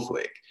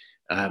Borthwick.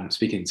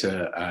 Speaking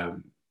to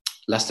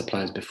Leicester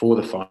players before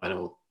the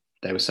final,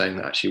 they were saying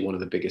that actually one of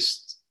the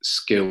biggest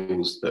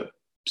skills that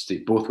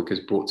Steve Borthwick has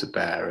brought to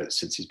bear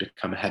since he's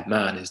become a head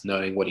man is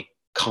knowing what he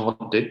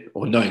can't do,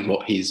 or knowing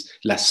what he's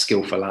less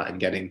skillful at, and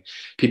getting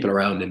people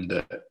around him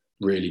that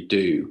really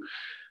do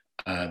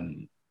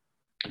can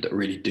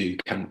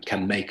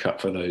make up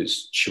for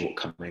those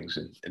shortcomings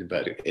in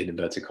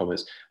inverted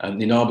commas.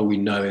 Nienaber, we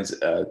know, is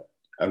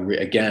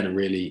again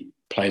really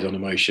played on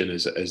emotion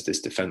as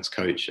this defence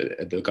coach.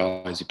 The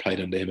guys who played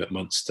under him at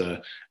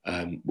Munster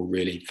were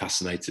really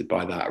fascinated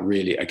by that.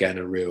 Really, again,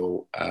 a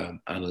real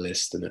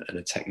analyst and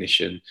a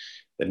technician.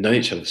 They've known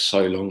each other for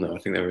so long now. I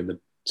think they were in the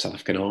South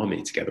African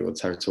Army together, or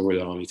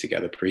Territorial Army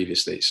together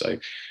previously. So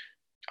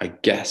I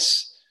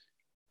guess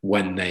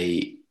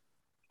they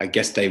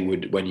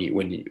would,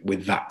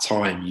 with that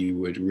time, you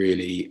would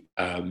really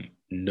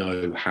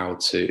know how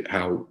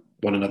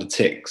one another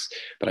ticks.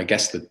 But I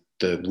guess the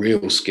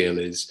real skill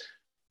is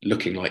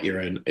looking like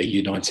you're in a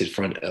united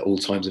front at all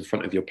times in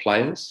front of your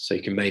players. So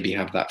you can maybe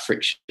have that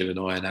friction and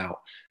iron out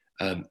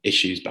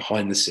issues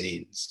behind the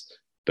scenes.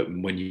 But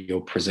when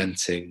you're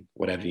presenting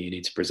whatever you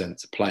need to present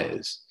to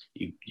players,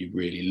 you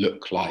really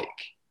look like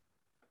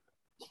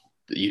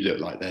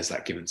there's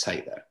that give and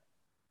take there.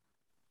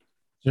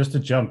 Just to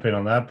jump in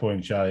on that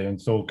point, Charlie, and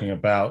talking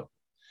about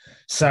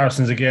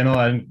Saracens again,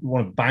 I don't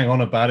want to bang on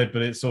about it,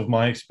 but it's sort of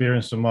my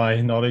experience and my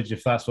knowledge.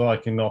 If that's what I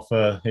can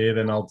offer here,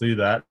 then I'll do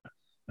that.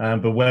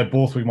 But where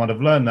Borthwick might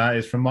have learned that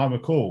is from Mike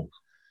McCall.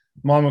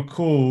 Mike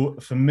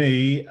McCall, for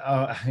me,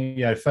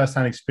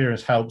 first-hand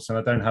experience helps, and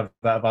I don't have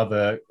that of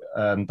other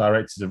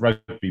directors of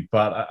rugby,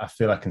 but I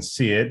feel I can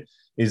see it,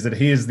 is that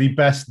he is the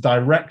best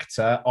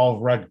director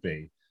of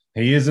rugby.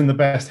 He isn't the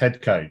best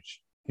head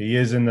coach. He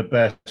isn't the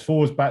best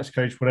forwards, backs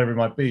coach, whatever it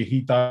might be.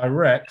 He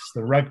directs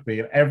the rugby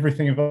and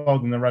everything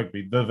involved in the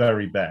rugby the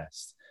very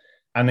best.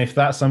 And if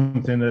that's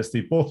something that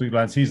Steve Borthwick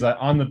learns, he's like,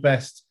 I'm the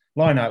best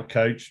line-out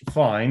coach,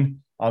 fine.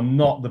 I'm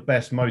not the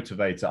best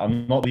motivator.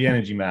 I'm not the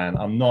energy man.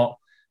 I'm not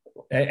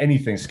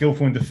anything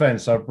skillful in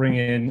defense. So I bring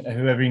in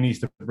whoever he needs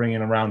to bring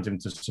in around him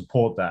to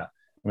support that.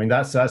 I mean,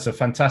 that's a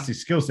fantastic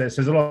skill set. It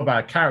says a lot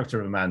about the character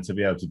of a man to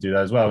be able to do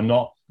that as well.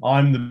 Not,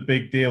 I'm the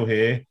big deal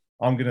here.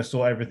 I'm going to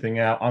sort everything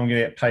out. I'm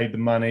going to get paid the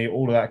money,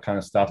 all of that kind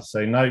of stuff.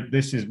 So, no,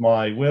 this is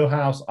my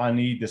wheelhouse. I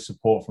need the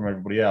support from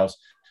everybody else.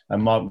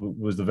 And Mark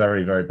was the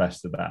very, very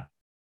best of that.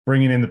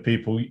 Bringing in the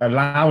people,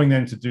 allowing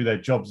them to do their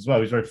jobs as well.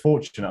 He was very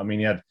fortunate. I mean,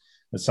 he had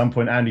at some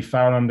point Andy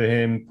Farrell under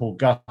him, Paul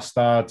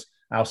Gustard,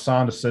 Al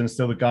Sanderson,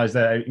 still the guys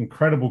there,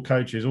 incredible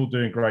coaches, all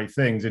doing great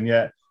things. And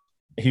yet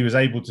he was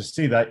able to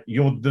see that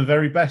you're the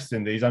very best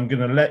in these. I'm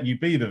going to let you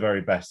be the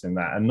very best in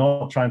that and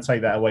not try and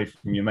take that away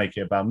from you, make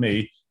it about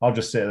me. I'll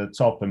just sit at the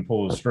top and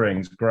pull the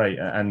strings. Great.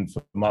 And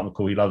for Mark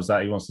McCall, he loves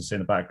that. He wants to sit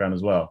in the background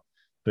as well.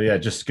 But yeah,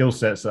 just skill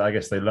sets that I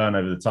guess they learn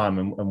over the time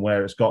and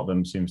where it's got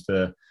them seems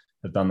to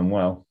have done them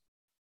well.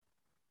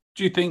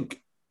 Do you think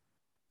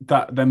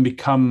that then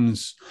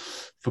becomes,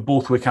 for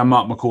Borthwick and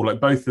Mark McCall, like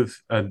both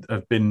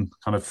have been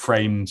kind of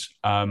framed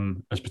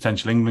as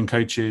potential England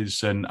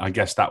coaches, and I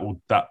guess that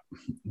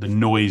the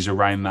noise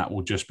around that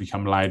will just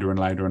become louder and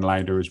louder and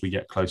louder as we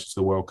get closer to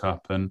the World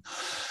Cup, and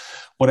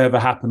whatever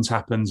happens,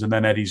 and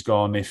then Eddie's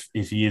gone if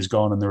he is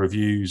gone, and the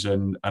reviews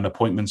and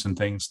appointments and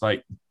things.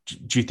 Like,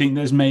 do you think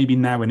there's maybe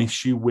now an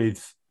issue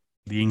with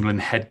the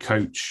England head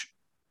coach,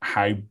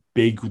 how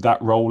big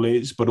that role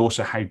is, but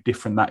also how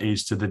different that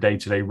is to the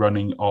day-to-day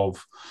running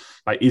of,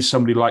 like, is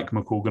somebody like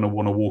McCall going to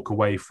want to walk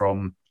away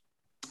from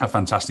a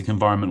fantastic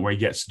environment where he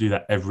gets to do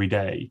that every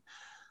day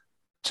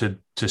to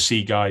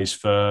see guys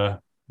for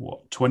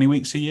 20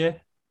 weeks a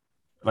year?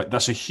 Like,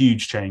 that's a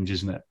huge change,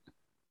 isn't it?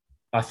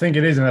 I think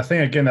it is. And I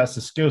think, again, that's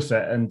the skill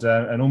set. And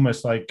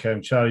almost like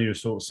Charlie, you were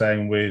sort of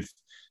saying with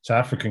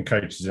South African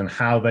coaches and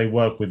how they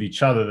work with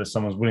each other, that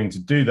someone's willing to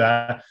do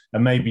that,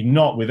 and maybe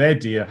not with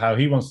Eddie of how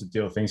he wants to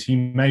deal with things. He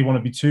may want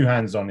to be too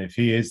hands-on if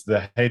he is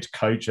the head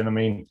coach. And I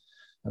mean,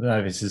 I don't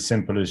know if it's as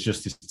simple as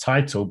just his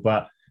title,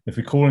 but if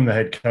we call him the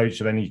head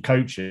coach of any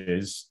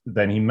coaches,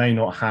 then he may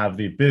not have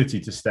the ability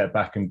to step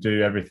back and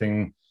do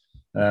everything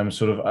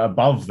sort of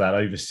above that,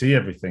 oversee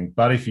everything.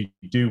 But if you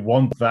do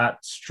want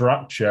that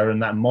structure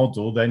and that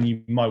model, then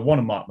you might want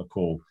to Mark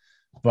McCall.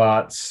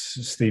 But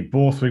Steve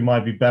Borthwick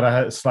might be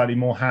better, slightly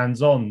more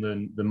hands-on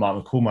than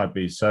Mark McCall might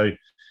be. So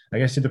I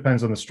guess it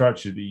depends on the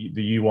structure that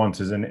you want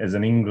as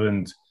an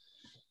England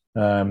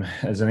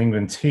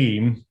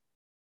team.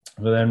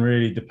 But then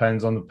really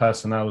depends on the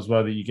personnel as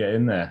well that you get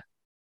in there.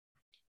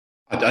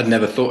 I'd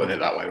never thought of it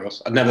that way,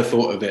 Ross. I'd never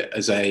thought of it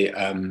as a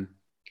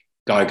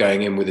guy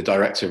going in with a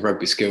director of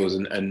rugby skills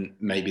and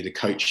maybe the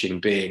coaching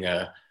being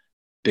a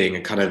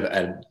kind of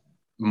a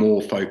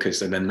more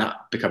focused, and then that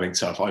becoming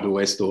tough. I'd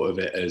always thought of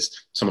it as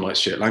someone like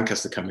Stuart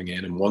Lancaster coming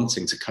in and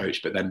wanting to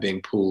coach, but then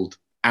being pulled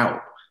out,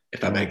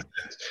 if that makes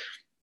sense.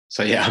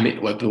 So yeah, I mean,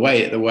 well, the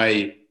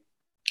way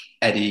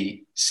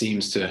Eddie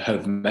seems to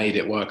have made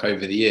it work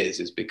over the years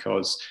is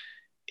because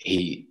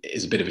he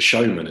is a bit of a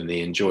showman and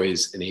he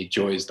enjoys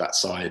that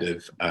side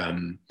of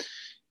the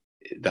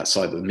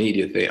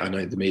media thing. I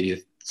know the media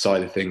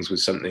side of things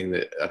was something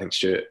that I think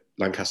Stuart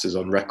Lancaster's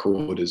on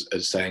record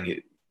as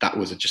saying that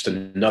was just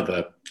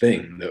another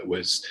thing that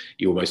was,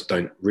 you almost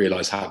don't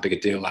realise how big a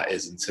deal that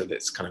is until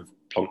it's kind of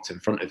plonked in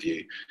front of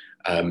you.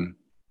 But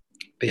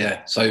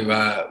yeah, so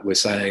we're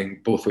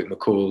saying Borthwick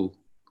McCall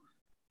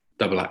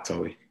double act,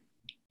 are we?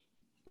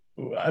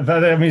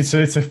 I mean, so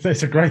it's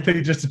a great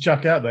thing just to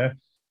chuck out there.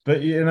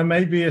 But, you know,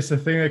 maybe it's a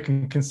thing I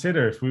can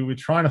consider if we were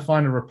trying to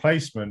find a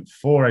replacement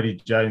for Eddie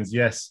Jones.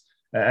 Yes.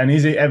 And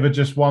is it ever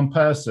just one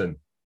person?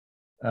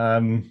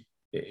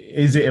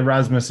 Is it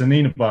Erasmus and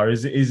Nienaber?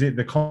 Is it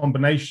the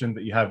combination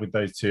that you have with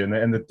those two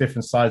and the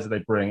different sides that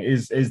they bring?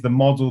 Is the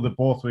model that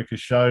Borthwick has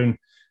shown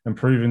and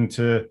proven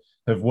to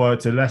have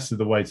worked to Leicester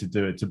the way to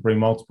do it, to bring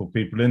multiple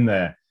people in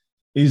there?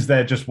 Is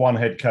there just one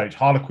head coach?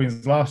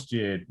 Harlequins last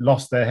year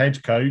lost their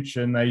head coach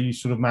and they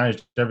sort of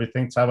managed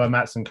everything. Tabo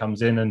Matson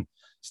comes in and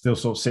still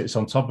sort of sits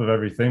on top of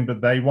everything, but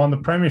they won the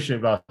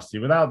Premiership last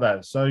year without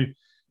that. So,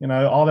 you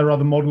know, are there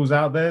other models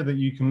out there that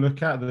you can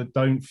look at that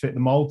don't fit the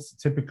mold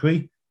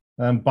typically,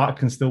 but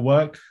can still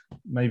work?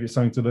 Maybe it's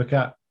something to look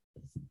at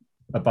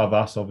above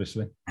us,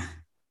 obviously.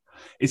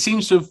 It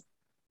seems to have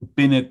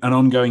been an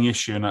ongoing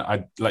issue, and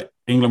I like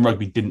England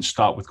rugby didn't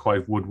start with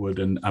Clive Woodward,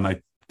 and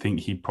I think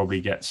he probably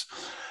gets.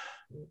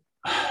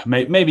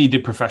 Maybe he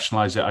did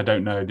professionalize it. I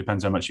don't know. It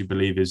depends how much you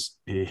believe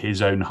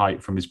his own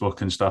hype from his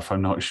book and stuff.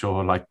 I'm not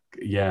sure. Like,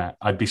 yeah,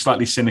 I'd be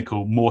slightly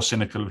more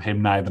cynical of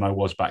him now than I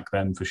was back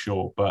then for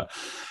sure. But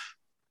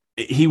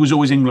he was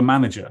always England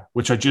manager,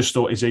 which I just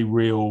thought is a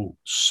real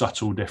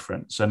subtle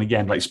difference. And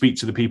again, like, speak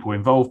to the people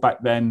involved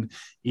back then.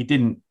 He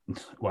didn't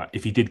well,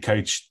 if he did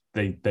coach,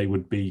 they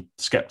would be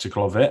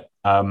skeptical of it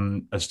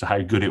as to how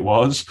good it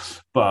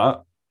was,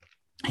 but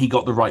he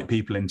got the right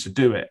people in to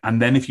do it.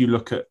 And then if you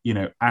look at,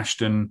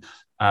 Ashton,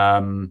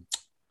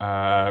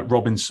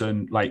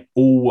 Robinson, like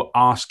all were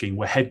asking,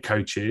 were head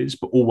coaches,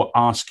 but all were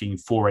asking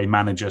for a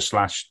manager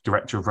 /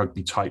 director of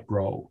rugby type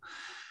role.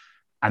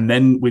 And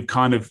then with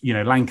kind of,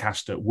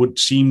 Lancaster would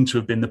seem to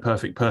have been the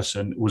perfect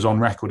person, was on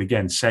record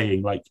again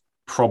saying like,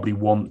 probably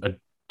want a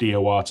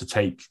DOR to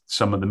take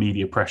some of the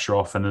media pressure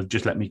off and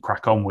just let me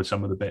crack on with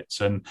some of the bits.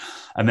 And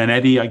then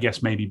Eddie, I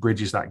guess, maybe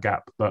bridges that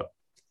gap. But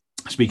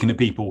speaking to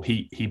people,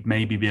 he'd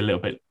maybe be a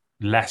little bit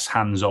less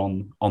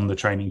hands-on on the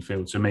training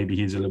field. So maybe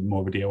he's a little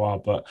more of a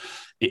DOR, but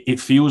it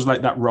feels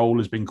like that role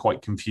has been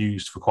quite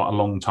confused for quite a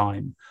long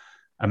time.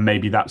 And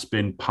maybe that's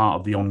been part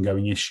of the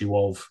ongoing issue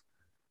of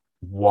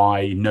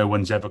why no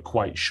one's ever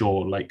quite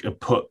sure, like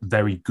put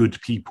very good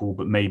people,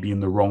 but maybe in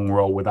the wrong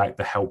role without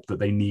the help that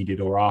they needed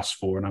or asked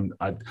for. And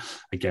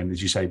again,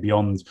 as you say,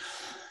 beyond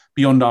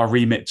our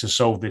remit to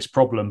solve this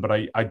problem. But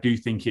I do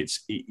think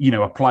it's,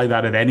 apply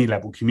that at any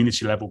level,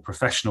 community level,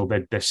 professional,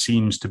 there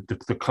seems to,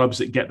 the clubs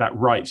that get that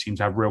right seem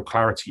to have real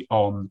clarity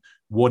on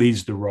what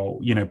is the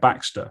role.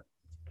 Baxter,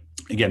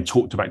 again,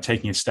 talked about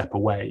taking a step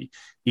away,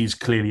 is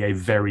clearly a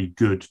very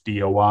good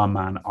DOR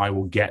man. I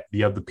will get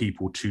the other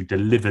people to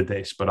deliver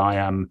this, but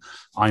I'm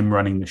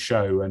running the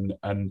show.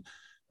 And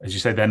as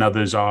you say, then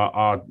others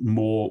are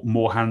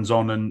more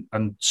hands-on,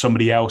 and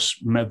somebody else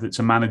that's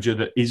a manager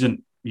that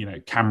isn't,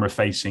 camera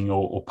facing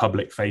or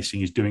public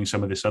facing is doing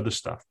some of this other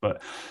stuff.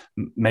 But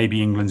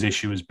maybe England's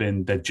issue has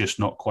been they're just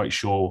not quite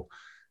sure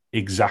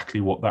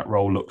exactly what that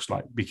role looks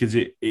like, because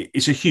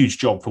it's a huge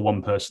job for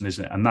one person,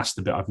 isn't it? And that's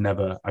the bit I've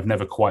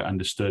never quite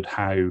understood,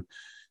 how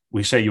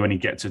we say you only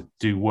get to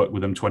do work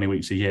with them 20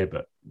 weeks a year,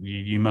 but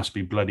you must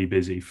be bloody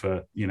busy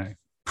for,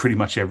 pretty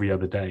much every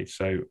other day.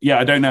 So yeah,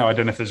 I don't know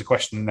if there's a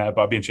question in there,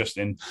 but I'd be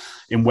interested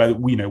in whether,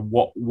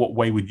 what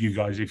way would you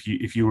guys,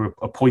 if you were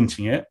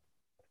appointing it,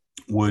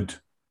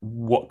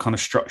 what kind of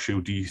structure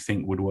do you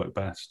think would work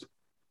best?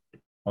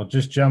 I'll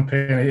just jump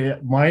in.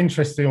 My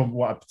interesting, or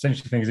what I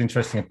potentially think is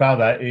interesting about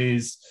that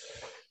is,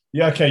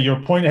 you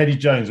appoint Eddie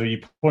Jones or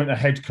you appoint a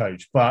head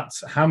coach, but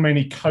how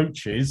many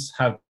coaches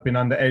have been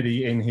under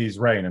Eddie in his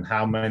reign, and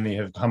how many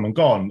have come and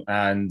gone?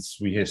 And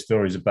we hear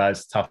stories about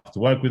it's tough to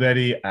work with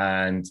Eddie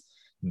and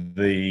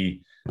the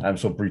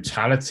sort of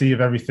brutality of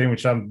everything,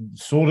 which I'm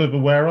sort of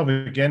aware of.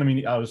 Again, I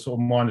mean, I was sort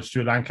of more under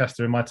Stuart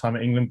Lancaster in my time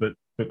at England, but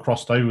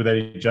crossed over with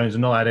Eddie Jones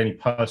and not had any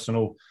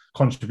personal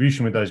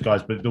contribution with those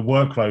guys. But the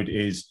workload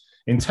is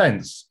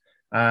intense,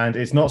 and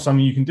it's not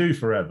something you can do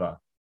forever.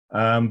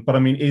 But I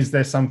mean, is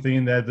there something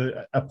in there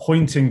that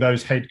appointing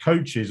those head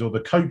coaches or the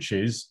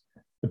coaches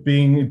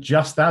being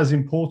just as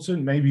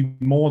important, maybe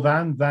more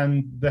than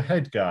the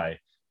head guy?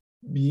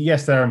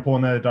 Yes, they're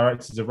important. They're the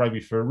directors of rugby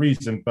for a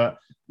reason, but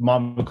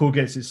Mark McCall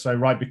gets it so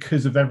right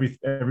because of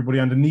everybody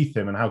underneath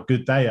him and how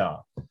good they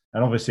are.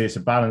 And obviously it's a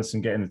balance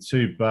in getting the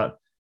two, but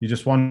you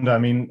just wonder, I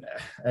mean,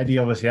 Eddie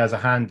obviously has a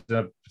hand,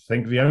 I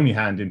think the only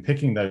hand in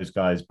picking those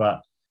guys,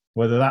 but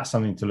whether that's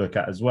something to look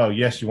at as well.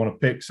 Yes, you want to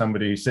pick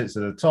somebody who sits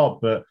at the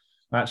top, but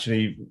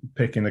actually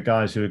picking the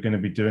guys who are going to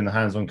be doing the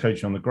hands-on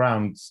coaching on the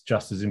ground is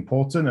just as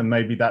important. And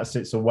maybe that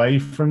sits away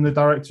from the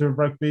director of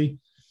rugby.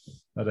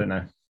 I don't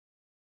know.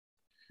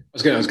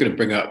 I was going to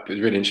bring up,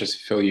 it's really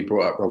interesting, Phil, you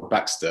brought up Rob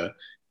Baxter.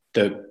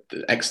 The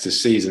Exeter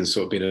season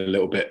sort of been a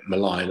little bit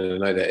maligned, and I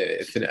know that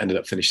it ended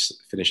up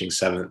finishing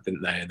 7th,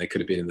 didn't they? And they could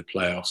have been in the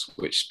playoffs,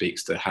 which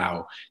speaks to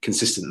how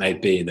consistent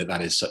they've been,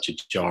 that is such a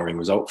jarring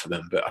result for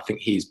them. But I think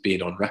he's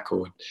been on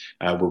record.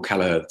 Will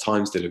Keller at the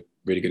Times did a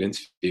really good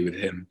interview with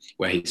him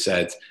where he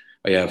said,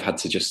 I've had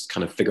to just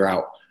kind of figure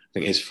out, I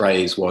think his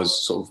phrase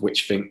was sort of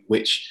which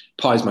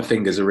pies my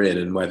fingers are in,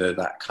 and whether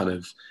that kind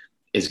of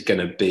is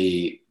going to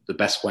be the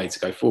best way to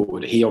go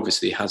forward. He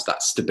obviously has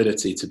that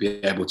stability to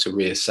be able to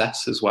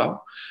reassess as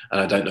well.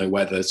 And I don't know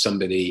whether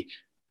somebody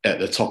at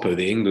the top of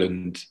the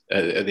England,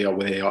 where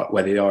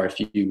they are, if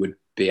you would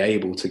be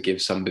able to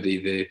give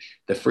somebody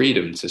the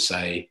freedom to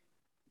say,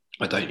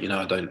 I don't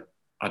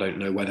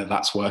know whether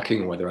that's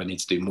working, or whether I need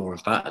to do more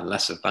of that and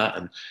less of that,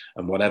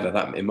 and whatever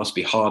that. It must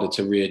be harder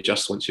to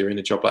readjust once you're in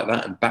a job like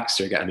that. And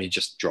Baxter, again, I mean, he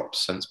just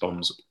drops sense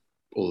bombs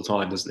all the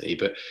time, doesn't he?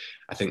 But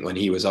I think when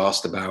he was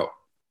asked about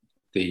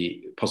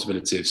the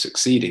possibility of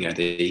succeeding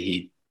Eddie,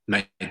 he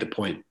made the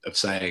point of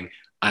saying,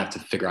 I have to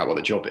figure out what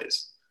the job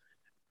is.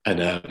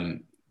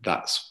 And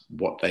that's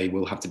what they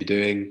will have to be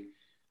doing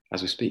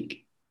as we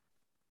speak.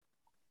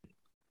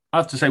 I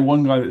have to say,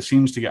 one guy that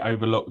seems to get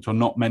overlooked or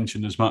not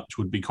mentioned as much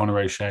would be Conor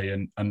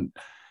O'Shea. And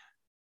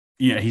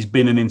he's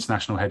been an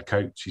international head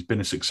coach. He's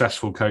been a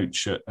successful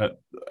coach at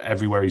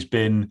everywhere he's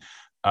been.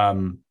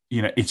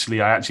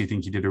 Italy, I actually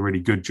think he did a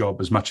really good job,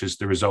 as much as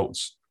the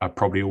results are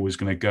probably always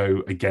going to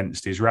go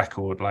against his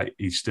record. Like,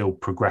 he still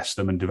progressed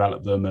them and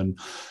developed them.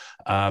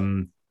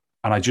 And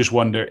I just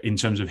wonder, in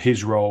terms of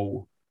his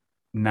role,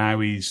 now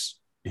he's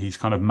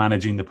kind of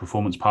managing the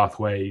performance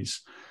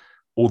pathways,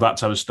 all that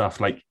type of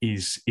stuff. Like,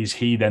 is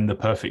he then the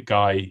perfect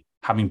guy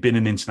having been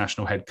an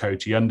international head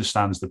coach, he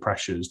understands the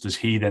pressures. Does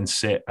he then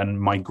sit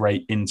and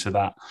migrate into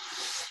that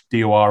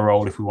DOR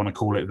role, if we want to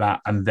call it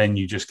that, and then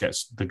you just get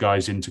the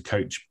guys in to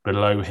coach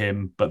below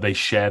him, but they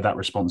share that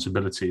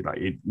responsibility? Like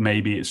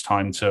maybe it's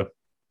time to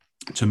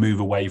move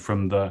away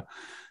from the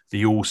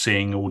all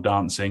seeing, all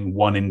dancing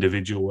one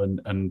individual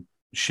and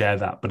share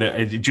that. But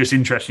it's just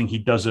interesting. He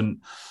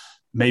doesn't,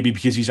 maybe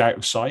because he's out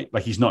of sight,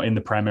 like he's not in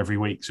the Prem every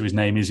week, so his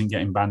name isn't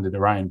getting banded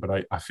around.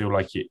 But I feel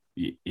like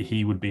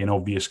he would be an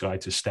obvious guy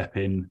to step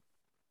in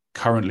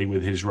currently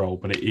with his role.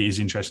 But it is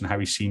interesting how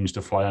he seems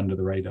to fly under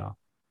the radar.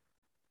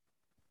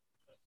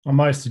 I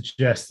might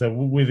suggest that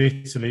with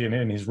Italy and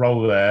in his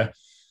role there,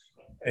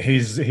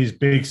 his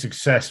big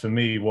success for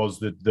me was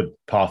the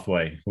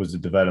pathway, was the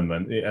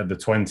development. At the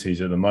 20s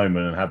at the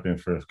moment, and have been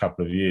for a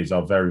couple of years,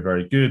 are very,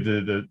 very good.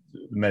 The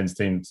men's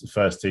team,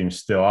 first team,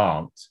 still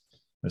aren't.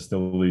 They're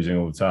still losing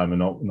all the time and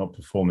not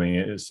performing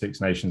at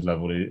Six Nations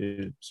level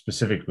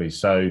specifically.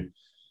 So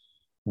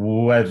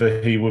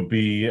whether he would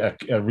be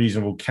a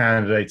reasonable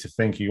candidate to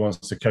think he wants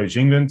to coach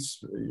England,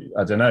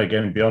 I don't know.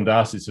 Again, beyond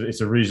us,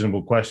 it's a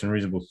reasonable question,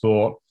 reasonable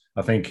thought.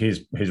 I think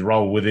his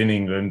role within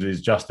England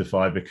is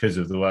justified because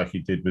of the work he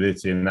did with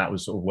Italy, and that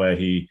was sort of where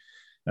he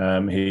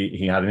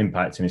had an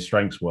impact and his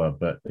strengths were.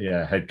 But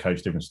yeah, head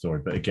coach, different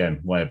story. But again,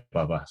 way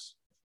above us.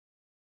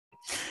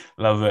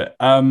 Love it.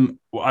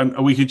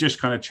 We could just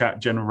kind of chat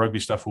general rugby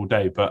stuff all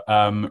day, but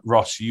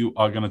Ross, you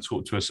are going to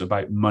talk to us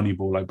about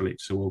Moneyball, I believe.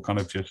 So we'll kind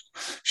of just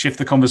shift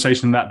the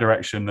conversation in that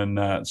direction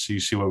and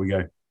see where we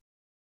go.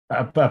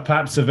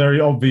 Perhaps a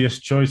very obvious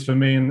choice for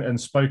me and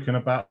spoken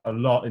about a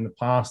lot in the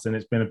past, and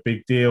it's been a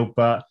big deal,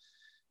 but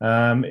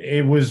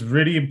it was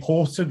really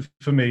important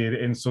for me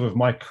in sort of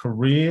my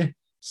career,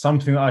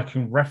 something that I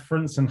can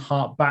reference and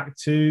hark back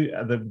to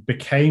that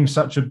became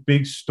such a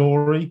big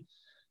story,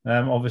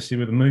 obviously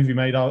with a movie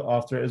made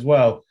after it as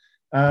well,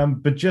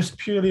 but just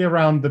purely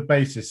around the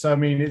basis. So, I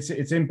mean, it's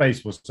in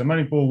baseball. So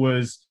Moneyball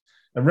was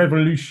a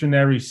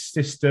revolutionary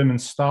system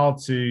and style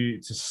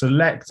to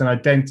select and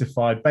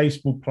identify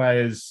baseball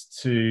players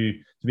to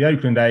the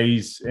Oakland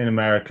A's in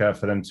America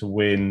for them to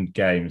win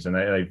games. And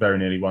they very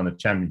nearly won the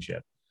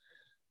championship.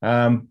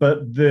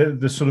 But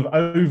the sort of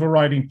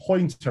overriding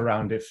point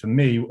around it for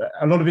me,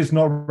 a lot of it's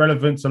not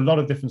relevant to a lot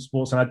of different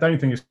sports, and I don't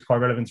think it's quite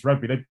relevant to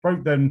rugby. They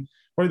broke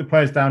the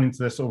players down into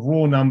their sort of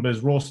raw numbers,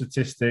 raw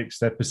statistics,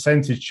 their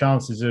percentage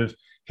chances of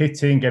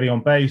hitting, getting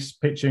on base,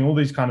 pitching, all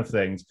these kind of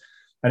things.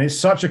 And it's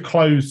such a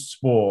closed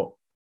sport,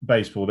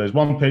 baseball. There's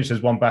one pitch,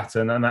 there's one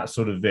batter, and that's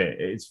sort of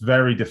it. It's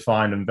very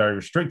defined and very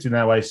restricted in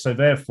that way. So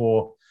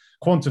therefore,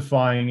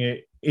 quantifying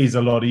it is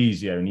a lot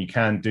easier, and you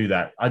can do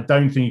that. I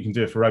don't think you can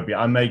do it for rugby.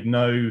 I make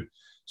no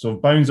sort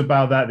of bones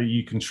about that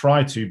you can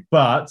try to.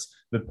 But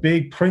the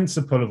big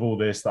principle of all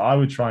this that I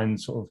would try and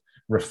sort of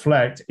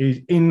reflect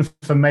is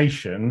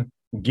information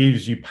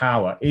gives you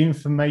power.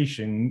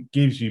 Information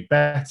gives you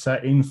better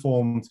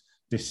informed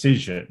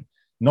decision.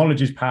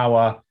 Knowledge is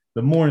power.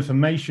 The more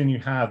information you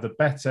have, the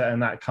better.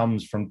 And that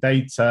comes from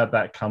data,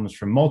 that comes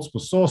from multiple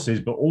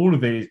sources, but all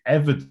of it is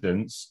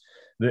evidence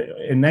that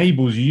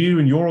enables you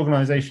and your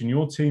organization,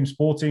 your team,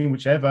 sporting,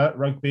 whichever,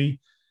 rugby,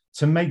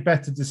 to make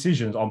better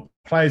decisions on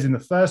players in the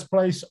first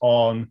place,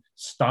 on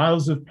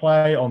styles of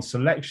play, on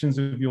selections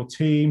of your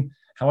team,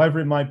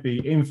 however it might be.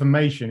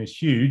 Information is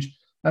huge.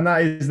 And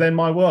that is then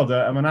my world.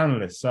 I'm an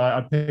analyst, so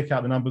I pick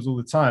out the numbers all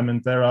the time.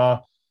 And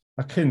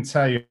I couldn't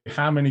tell you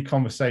how many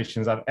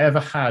conversations I've ever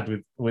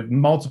had with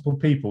multiple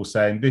people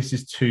saying, this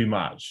is too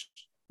much.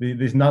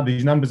 These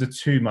numbers are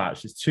too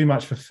much. It's too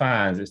much for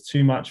fans. It's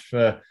too much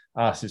for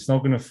us. It's not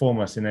going to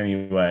form us in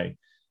any way.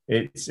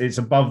 It's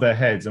above their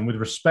heads. And with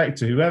respect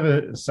to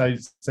whoever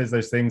says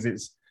those things,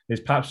 it's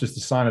perhaps just a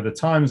sign of the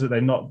times that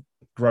they've not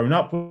grown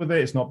up with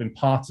it. It's not been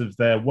part of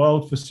their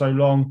world for so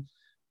long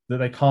that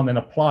they can't then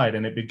apply it,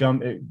 and it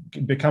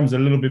becomes a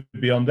little bit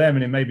beyond them,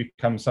 and it may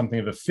become something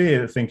of a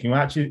fear, that thinking, well,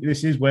 actually,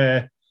 this is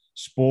where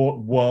sport,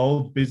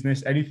 world,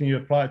 business, anything you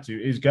apply it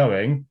to is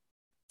going,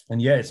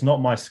 and yeah, it's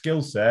not my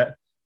skill set,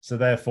 so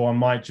therefore I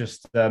might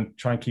just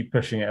try and keep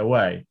pushing it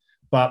away.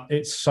 But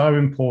it's so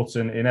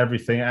important in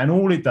everything, and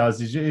all it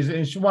does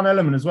is one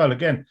element as well.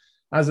 Again,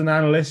 as an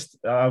analyst,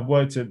 I've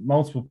worked at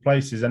multiple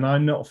places, and I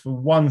not for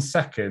 1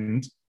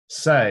 second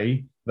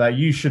say that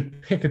you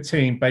should pick a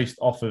team based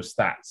off of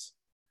stats,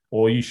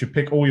 or you should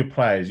pick all your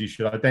players. You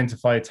should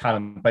identify a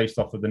talent based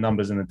off of the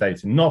numbers and the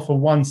data. Not for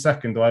 1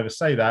 second do I ever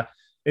say that.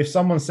 If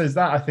someone says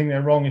that, I think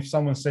they're wrong. If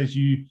someone says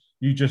you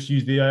just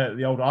use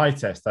the old eye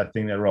test, I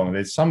think they're wrong.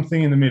 There's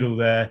something in the middle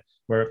there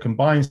where it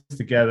combines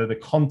together the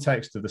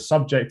context of the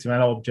subjective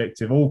and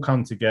objective all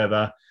come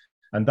together,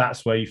 and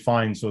that's where you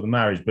find sort of the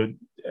marriage. But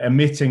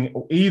omitting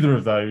either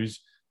of those,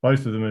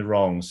 both of them are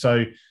wrong.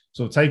 So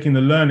taking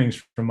the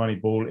learnings from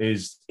Moneyball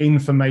is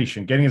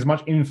information. Getting as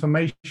much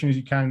information as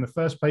you can in the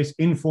first place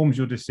informs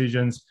your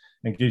decisions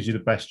and gives you the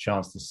best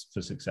chance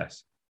for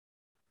success.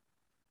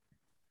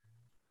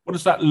 What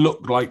does that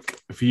look like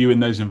for you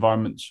in those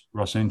environments,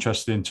 Ross? I'm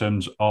interested in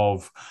terms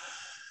of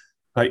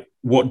like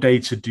what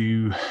data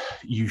do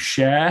you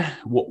share?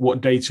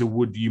 What data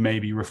would you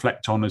maybe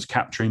reflect on as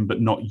capturing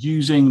but not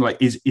using? Like,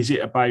 is it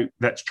about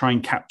let's try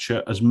and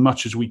capture as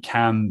much as we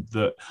can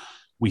that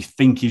we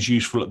think is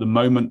useful at the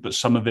moment, but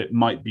some of it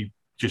might be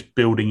just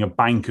building a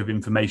bank of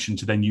information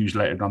to then use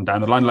later on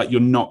down the line? Like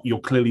you're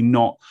clearly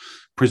not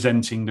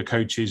presenting the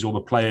coaches or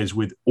the players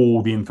with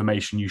all the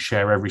information you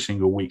share every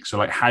single week. So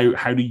like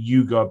how do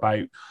you go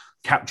about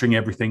capturing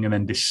everything and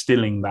then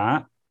distilling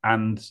that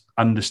and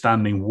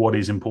understanding what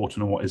is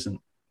important and what isn't?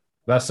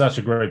 That's such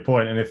a great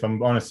point. And if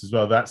I'm honest as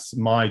well, that's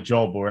my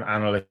job, or an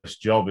analyst's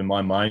job in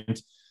my mind.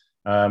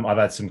 I've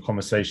had some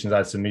conversations, I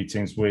had some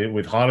meetings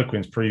with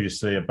Harlequins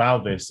previously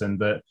about this, and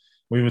that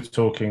we were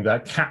talking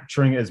that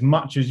capturing as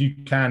much as you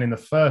can in the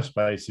first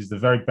place is the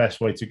very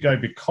best way to go,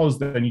 because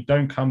then you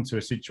don't come to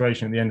a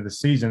situation at the end of the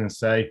season and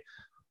say,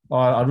 oh,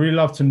 I'd really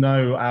love to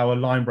know our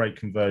line break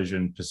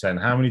conversion percent.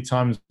 How many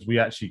times we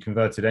actually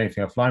converted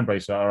anything off line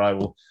break? So, all right,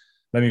 well,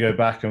 let me go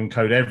back and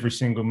code every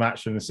single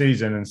match from the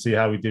season and see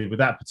how we did with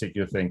that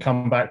particular thing.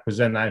 Come back,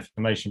 present that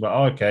information. But,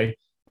 oh, okay,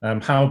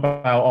 how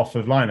about off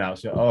of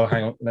lineouts? Oh,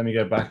 hang on, let me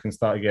go back and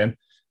start again.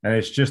 And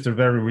it's just a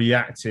very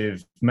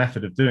reactive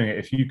method of doing it.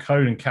 If you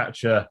code and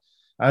capture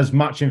as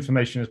much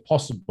information as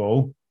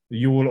possible,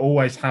 you will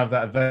always have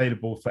that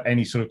available for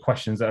any sort of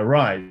questions that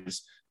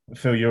arise.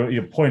 Phil,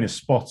 your point is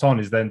spot on,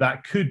 is then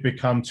that could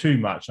become too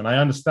much. And I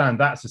understand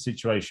that's a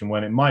situation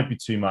when it might be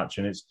too much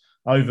and it's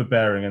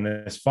overbearing and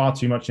there's far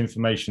too much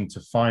information to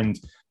find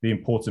the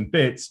important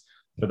bits.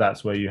 But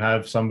that's where you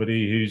have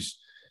somebody who's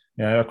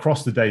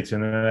across the data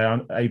and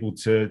they're able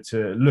to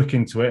look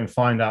into it and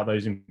find out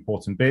those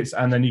important bits,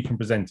 and then you can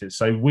present it.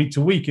 So week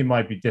to week, it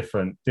might be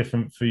different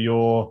for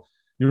your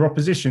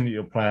opposition that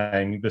you're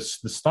playing. The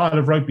style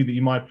of rugby that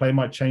you might play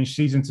might change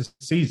season to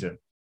season.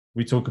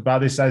 We talk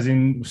about this as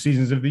in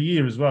seasons of the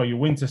year as well. Your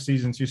winter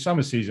season to your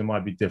summer season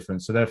might be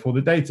different. So therefore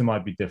the data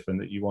might be different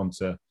that you want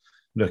to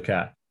look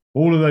at.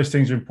 All of those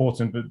things are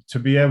important, but to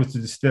be able to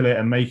distill it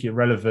and make it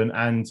relevant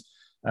and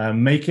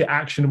make it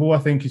actionable, I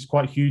think is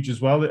quite huge as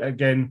well.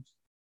 Again,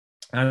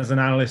 as an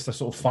analyst, I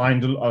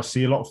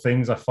see a lot of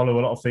things. I follow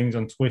a lot of things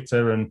on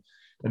Twitter and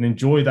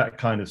enjoy that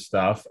kind of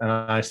stuff. And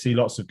I see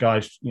lots of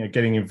guys,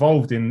 getting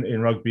involved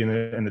in rugby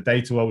in the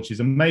data world, which is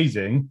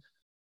amazing.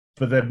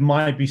 But there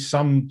might be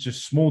some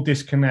just small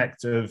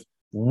disconnect of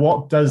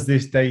what does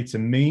this data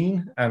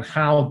mean and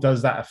how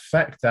does that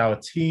affect our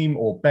team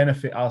or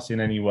benefit us in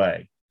any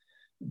way?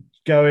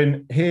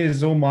 Going,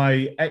 here's all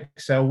my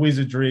Excel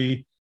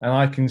wizardry and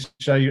I can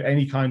show you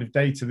any kind of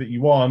data that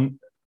you want,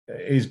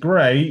 is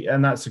great,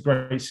 and that's a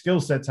great skill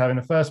set to have in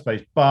the first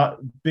place. But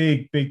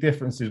big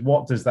difference is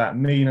what does that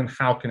mean and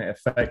how can it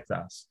affect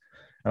us?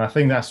 And I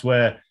think that's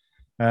where,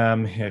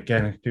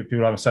 again, people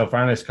like myself,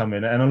 analysts come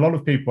in, and a lot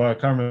of people, I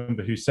can't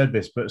remember who said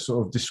this, but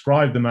sort of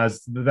describe them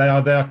as they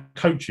are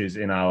coaches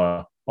in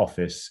our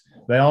office.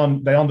 They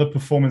aren't the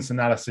performance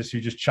analysis who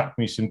just chuck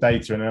me some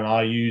data and then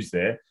I use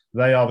it.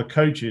 They are the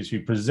coaches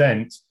who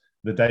present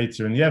the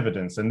data and the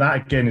evidence. And that,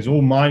 again, is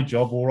all my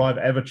job, all I've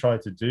ever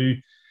tried to do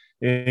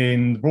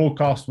in the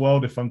broadcast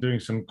world. If I'm doing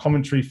some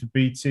commentary for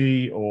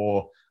BT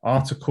or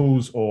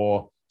articles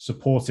or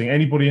supporting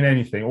anybody in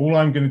anything, all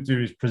I'm going to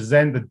do is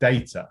present the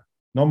data,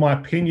 not my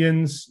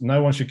opinions.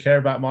 No one should care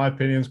about my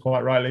opinions,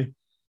 quite rightly.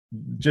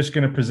 Just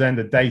going to present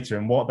the data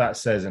and what that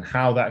says and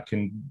how that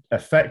can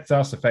affect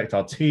us, affect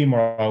our team or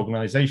our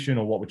organization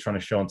or what we're trying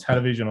to show on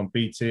television, on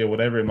BT or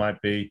whatever it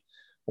might be.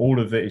 All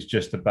of it is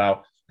just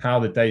about how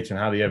the data and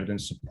how the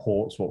evidence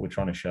supports what we're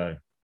trying to show.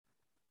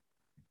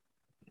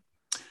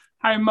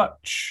 How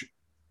much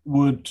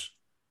would,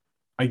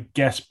 I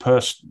guess,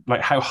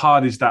 how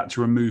hard is that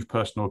to remove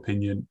personal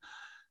opinion?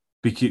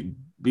 Because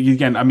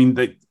again, I mean,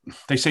 they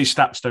say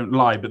stats don't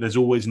lie, but there's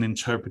always an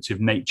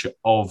interpretive nature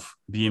of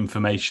the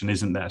information,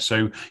 isn't there?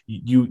 So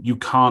you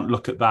can't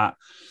look at that.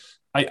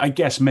 I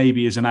guess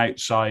maybe as an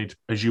outside,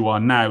 as you are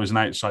now, as an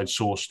outside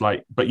source,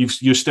 but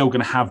you're still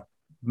going to have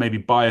maybe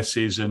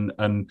biases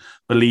and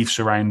beliefs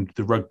around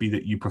the rugby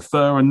that you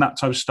prefer and that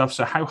type of stuff.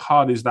 So how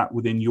hard is that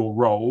within your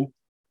role,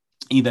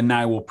 either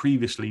now or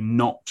previously,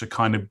 not to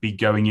kind of be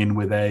going in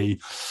with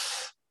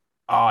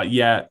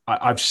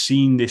I've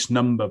seen this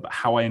number, but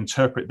how I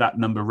interpret that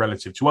number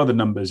relative to other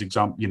numbers,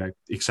 example,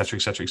 et cetera,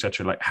 et cetera, et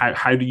cetera. Like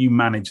how do you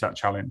manage that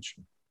challenge?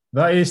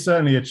 That is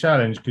certainly a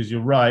challenge, because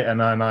you're right.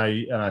 And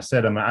I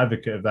said I'm an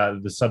advocate of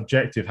that. The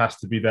subjective has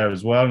to be there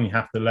as well, and you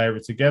have to layer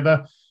it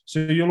together. So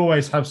you'll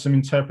always have some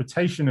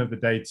interpretation of the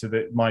data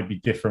that might be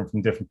different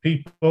from different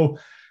people.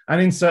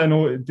 And in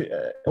certain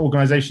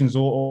organizations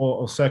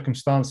or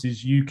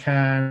circumstances, you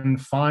can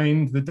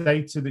find the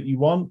data that you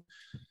want.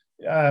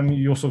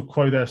 You also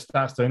quote their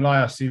stats don't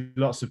lie. I see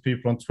lots of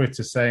people on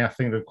Twitter saying, I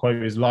think the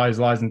quote is lies,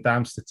 and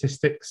damn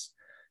statistics.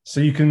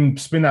 So you can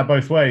spin that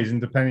both ways. And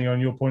depending on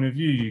your point of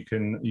view, you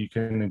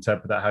can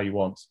interpret that how you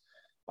want.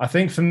 I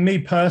think for me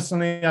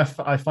personally,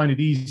 I find it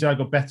easier. I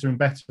got better and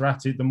better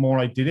at it the more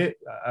I did it.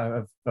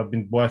 I've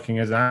been working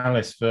as an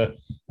analyst for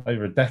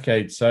over a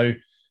decade. So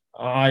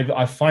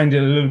I find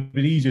it a little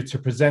bit easier to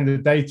present the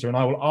data, and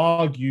I will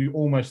argue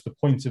almost the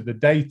point of the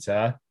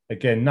data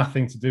Again,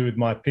 nothing to do with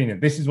my opinion.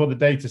 This is what the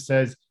data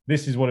says.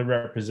 This is what it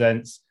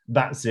represents.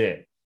 That's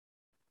it.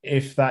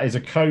 If that is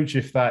a coach,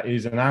 if that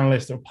is an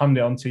analyst or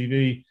pundit on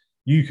TV,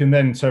 you can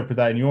then interpret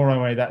that in your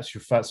own way.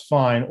 That's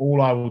fine.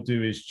 All I will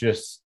do is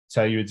just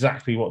tell you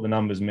exactly what the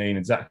numbers mean,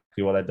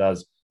 exactly what that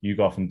does. You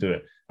go off and do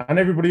it. And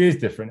everybody is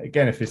different.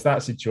 Again, if it's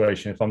that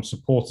situation, if I'm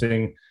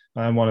supporting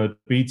one of the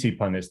BT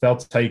pundits, they'll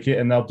take it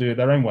and they'll do it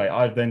their own way.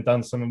 I've then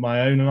done some of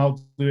my own and I'll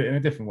do it in a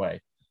different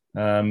way.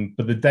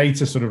 But the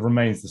data sort of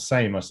remains the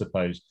same, I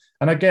suppose.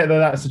 And I get that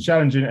that's a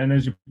challenge. And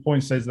as your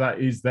point says,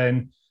 that is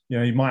then,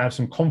 you might have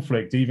some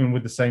conflict even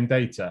with the same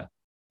data.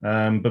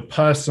 But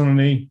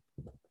personally,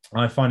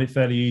 I find it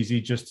fairly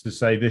easy just to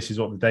say this is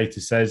what the data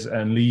says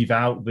and leave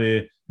out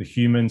the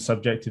human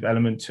subjective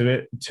element to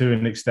it to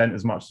an extent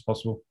as much as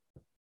possible.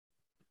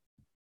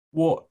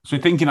 So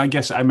thinking, I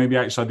guess, maybe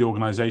outside the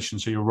organization,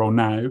 so your role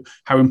now,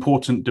 how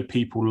important do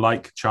people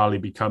like Charlie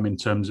become in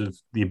terms of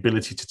the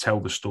ability to tell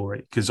the story?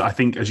 Because I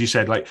think, as you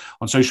said, like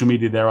on social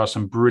media, there are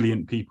some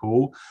brilliant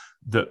people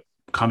that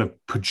kind of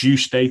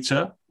produce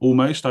data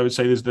almost. I would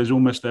say they're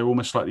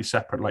almost slightly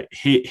separate. Like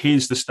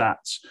here's the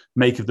stats,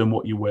 make of them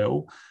what you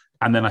will.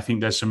 And then I think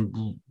there's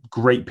some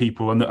great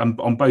people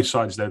on both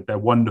sides. They're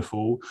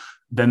wonderful.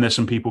 Then there's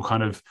some people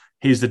kind of,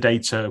 here's the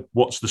data,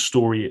 what's the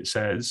story it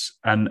says.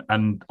 And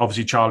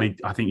obviously, Charlie,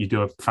 I think you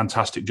do a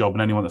fantastic job.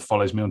 And anyone that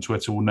follows me on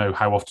Twitter will know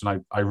how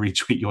often I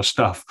retweet your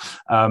stuff.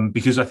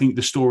 Because I think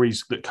the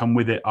stories that come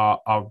with it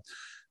are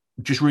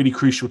just really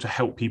crucial to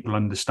help people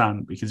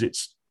understand, because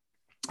it's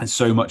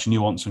so much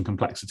nuance and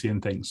complexity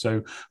and things.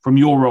 So from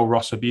your role,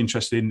 Ross, I'd be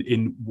interested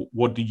in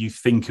what do you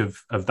think of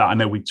that? I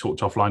know we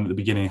talked offline at the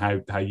beginning,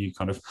 how you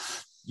kind of,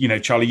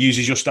 Charlie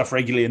uses your stuff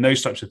regularly and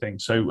those types of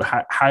things. So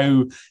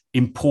how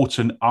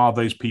important are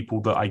those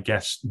people that I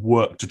guess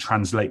work to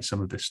translate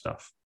some of this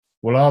stuff?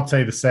 Well, I'll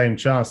take the same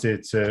chance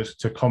here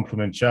to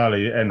compliment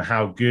Charlie and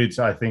how good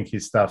I think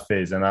his stuff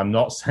is. And I'm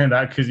not saying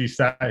that because he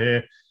sat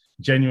here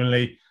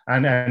genuinely.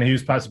 And he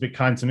was perhaps a bit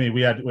kind to me.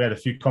 We had a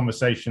few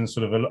conversations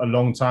sort of a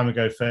long time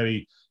ago,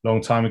 fairly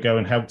long time ago,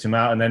 and helped him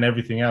out. And then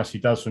everything else he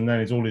does from then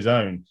is all his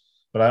own.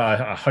 But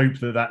I hope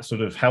that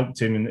sort of helped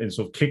him and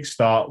sort of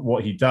kickstart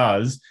what he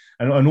does.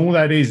 And all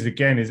that is,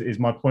 again, is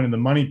my point of the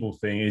Moneyball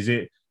thing, is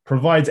it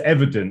provides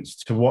evidence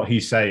to what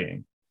he's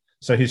saying.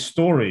 So his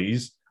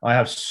stories, I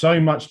have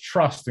so much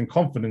trust and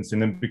confidence in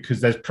them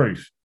because there's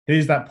proof.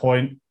 Here's that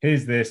point,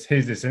 here's this.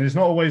 And it's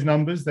not always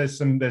numbers. There's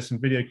some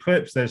video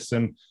clips, there's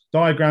some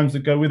diagrams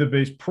that go with it, but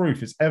it's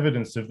proof. It's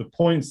evidence of the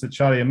points that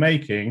Charlie are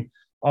making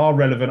are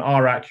relevant,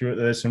 are accurate.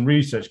 There's some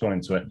research gone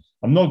into it.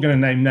 I'm not going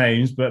to name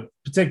names, but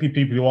particularly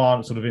people who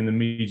aren't sort of in the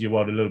media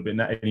world a little bit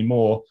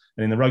anymore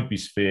and in the rugby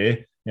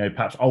sphere,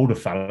 perhaps older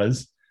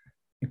fellas,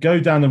 go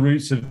down the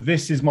routes of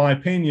this is my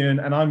opinion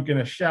and I'm going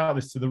to shout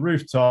this to the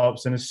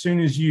rooftops. And as soon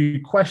as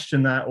you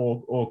question that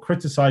or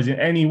criticize in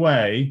any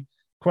way,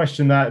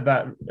 question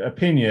that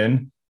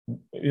opinion,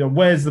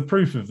 where's the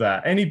proof of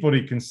that?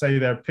 Anybody can say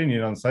their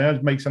opinion on saying,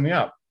 I'd make something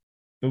up.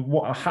 But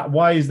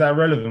why is that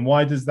relevant?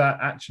 Why does that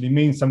actually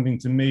mean something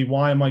to me?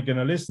 Why am I going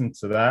to listen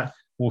to that?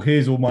 Well,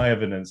 here's all my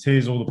evidence.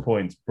 Here's all the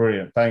points.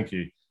 Brilliant. Thank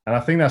you. And I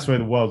think that's where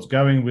the world's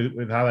going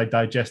with how they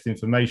digest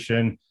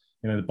information,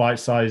 the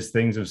bite-sized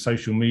things of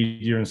social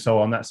media and so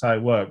on. That's how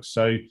it works.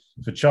 So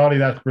for Charlie,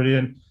 that's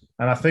brilliant.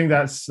 And I think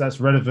that's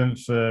relevant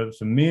for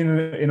me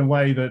in a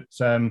way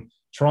that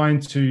trying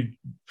to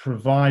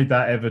provide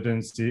that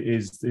evidence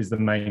is the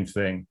main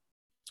thing.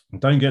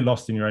 Don't get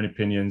lost in your own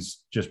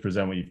opinions. Just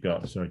present what you've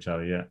got. Sorry,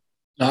 Charlie. Yeah.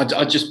 No,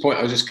 I was just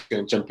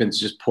going to jump in to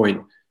just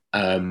point.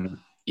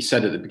 You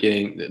said at the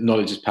beginning that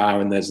knowledge is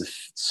power, and I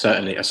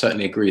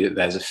certainly agree that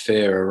there's a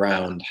fear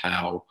around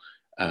how,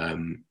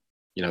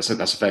 so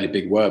that's a fairly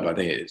big word, but I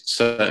think it's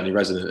certainly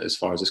resonant as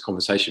far as this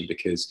conversation,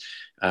 because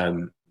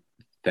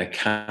there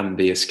can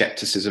be a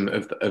skepticism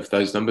of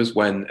those numbers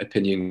when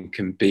opinion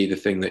can be the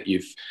thing that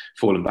you've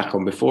fallen back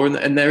on before.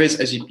 And there is,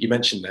 as you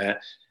mentioned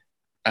there,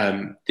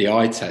 the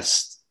eye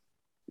test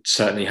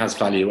certainly has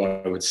value,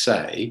 I would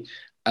say.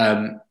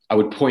 I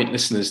would point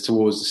listeners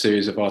towards the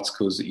series of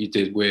articles that you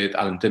did with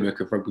Alan Dimmock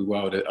of Rugby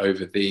World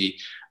over the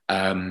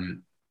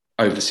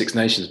Six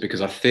Nations,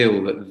 because I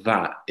feel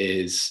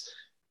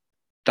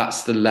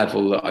that's the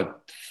level that I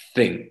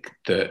think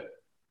that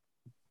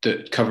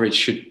coverage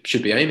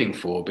should be aiming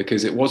for,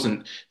 because it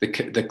wasn't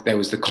there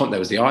was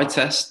the eye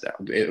test.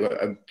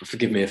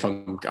 Forgive me if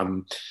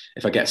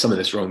I get some of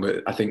this wrong,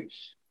 but I think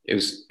it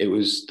was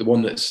the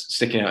one that's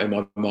sticking out in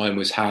my mind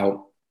was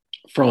how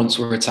France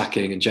were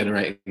attacking and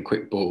generating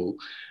quick ball,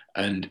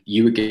 and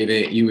you were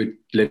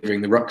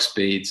delivering the ruck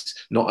speeds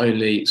not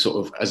only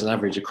sort of as an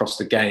average across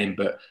the game,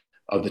 but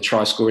of the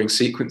try scoring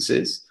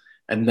sequences.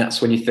 And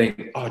that's when you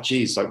think, oh,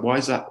 geez, like why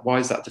is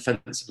that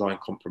defensive line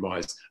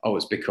compromised? Oh,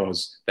 it's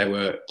because there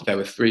were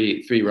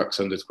three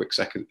rucks under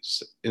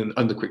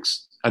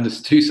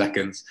 2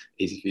 seconds,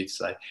 easy for you to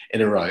say,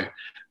 in a row.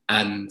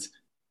 And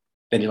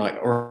then you're like,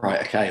 all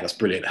right, okay, that's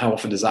brilliant. How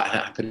often does that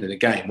happen in a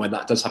game? When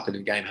that does happen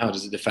in a game, how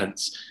does the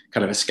defense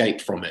kind of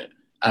escape from it?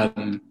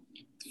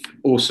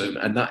 Awesome.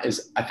 And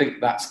I think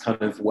that's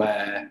kind of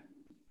where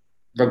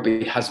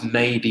rugby has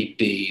maybe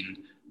been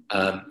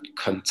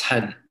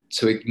content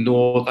to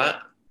ignore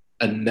that.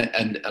 And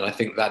I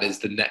think that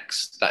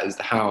is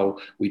how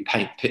we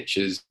paint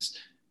pictures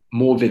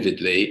more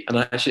vividly. And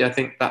actually, I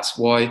think that's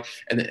why,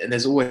 and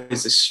there's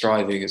always this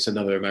striving, it's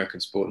another American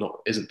sport,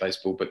 isn't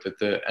baseball, but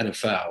the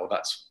NFL,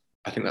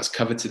 I think that's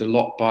coveted a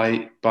lot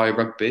by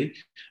rugby. And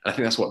I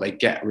think that's what they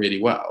get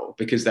really well,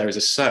 because there is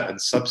a certain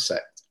subset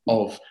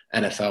of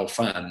NFL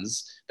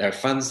fans. There are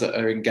fans that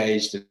are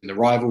engaged in the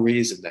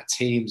rivalries and their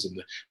teams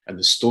and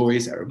the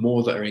stories. There are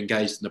more that are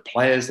engaged in the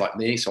players, like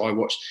me. So I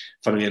watched,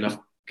 funnily enough,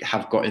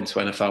 have got into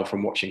NFL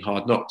from watching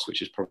Hard Knocks,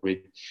 which is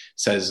probably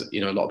says, a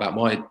lot about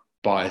my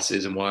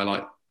biases and why I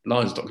like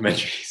Lions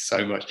documentaries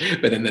so much.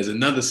 But then there's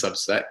another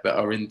subset that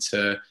are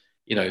into,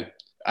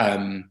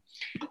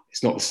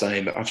 it's not the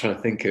same, but I'm trying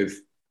to think of,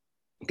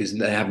 because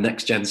they have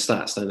next gen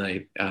stats, don't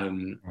they?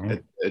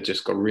 It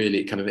just got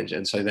really kind of interesting.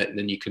 And so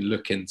then you can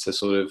look into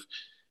sort of,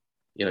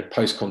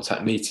 post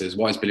contact meters.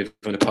 Why is Billy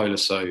Vunipola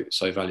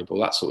so valuable?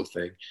 That sort of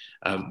thing.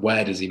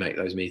 Where does he make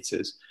those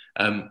meters?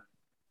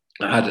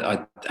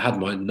 I had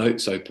my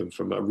notes open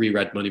I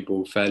reread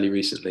Moneyball fairly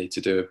recently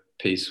to do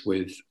a piece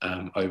with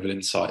Oval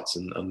Insights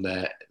and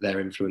their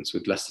influence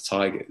with Leicester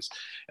Tigers.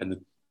 And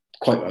the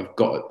quote I've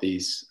got at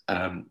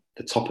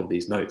the top of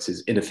these notes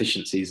is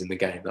inefficiencies in the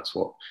game. That's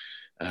what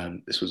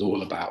this was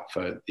all about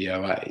for the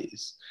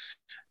OAs.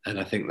 And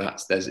I think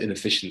there's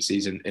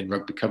inefficiencies in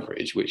rugby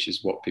coverage, which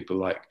is what people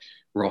like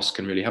Ross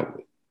can really help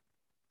with.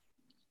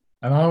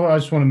 And I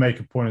just want to make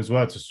a point as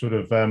well to sort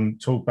of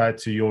talk back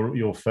to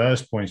your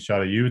first point,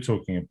 Charlie, you were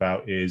talking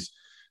about is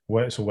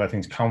where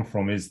things come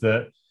from, is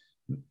that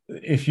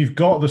if you've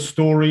got the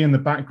story and the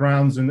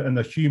backgrounds and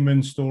the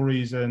human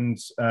stories and,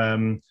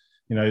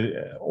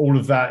 all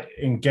of that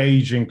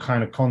engaging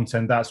kind of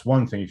content, that's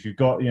one thing. If you've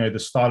got, the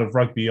style of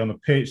rugby on the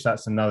pitch,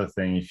 that's another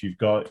thing. If you've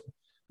got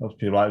lots of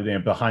people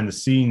like behind the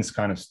scenes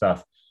kind of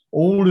stuff,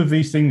 all of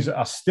these things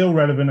are still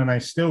relevant and they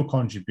still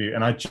contribute.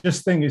 And I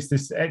just think it's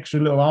this extra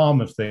little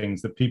arm of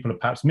things that people are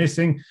perhaps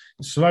missing,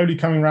 slowly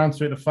coming around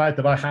to it. The fact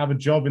that I have a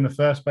job in the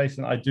first place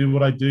and I do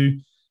what I do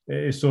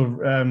is sort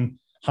of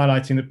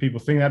highlighting that people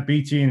think that.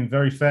 BT, in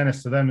very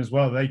fairness to them as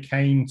well, they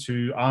came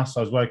to us.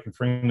 I was working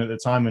for England at the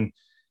time and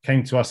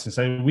came to us and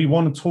said, we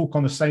want to talk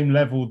on the same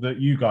level that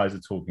you guys are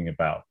talking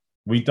about.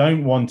 We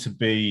don't want to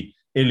be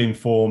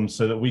ill-informed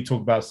so that we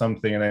talk about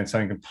something and then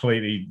something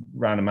completely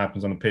random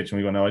happens on the pitch and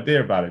we've got no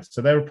idea about it.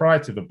 So they were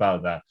proactive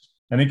about that.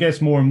 And it gets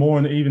more and more,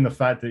 and even the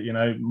fact that,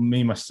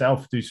 me,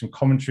 myself, do some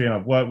commentary, and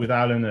I've worked with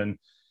Alan and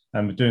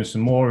we're doing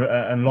some more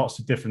and lots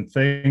of different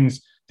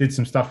things. Did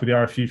some stuff with the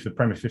RFU for the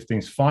Premier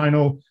 15's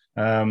final,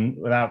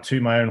 without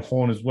tooting my own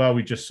horn as well.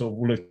 We just sort of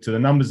looked to the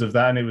numbers of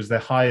that, and it was their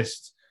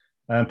highest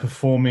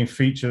performing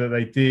feature that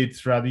they did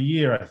throughout the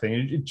year, I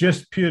think. It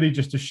just purely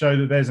just to show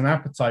that there's an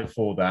appetite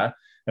for that.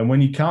 And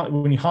when you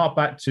hark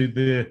back to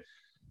the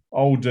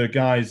older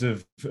guys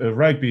of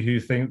rugby who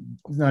think,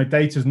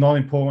 data's not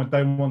important, I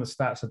don't want the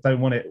stats, I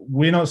don't want it.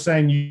 We're not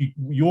saying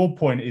your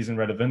point isn't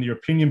relevant, your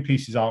opinion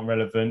pieces aren't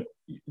relevant,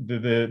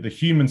 the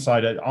human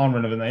side aren't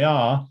relevant, they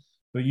are,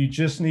 but you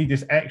just need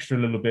this extra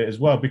little bit as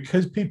well,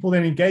 because people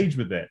then engage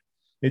with it.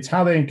 It's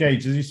how they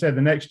engage. As you said,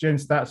 the next gen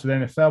stats with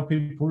NFL,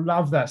 people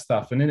love that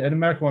stuff. And in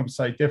America might be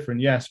slightly different,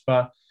 yes,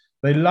 but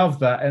they love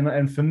that.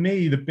 And for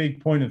me, the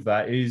big point of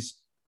that is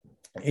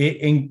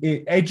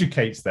it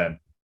educates them.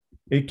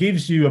 It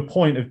gives you a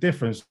point of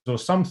difference or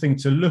something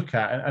to look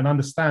at and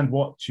understand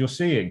what you're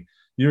seeing.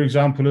 Your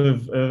example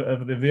of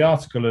the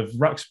article of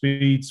ruck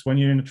speeds when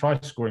you're in a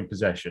try-scoring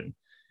possession.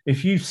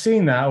 If you've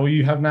seen that or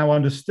you have now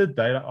understood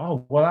that, like,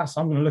 oh, well,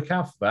 I'm going to look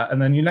out for that.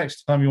 And then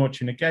next time you're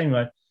watching a game,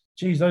 like,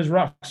 geez, those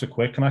rucks are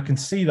quick. And I can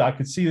see that. I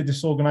can see the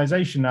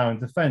disorganization now in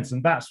defense.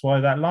 And that's why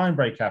that line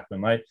break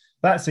happened. Like,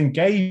 that's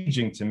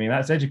engaging to me.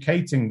 That's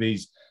educating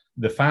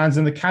the fans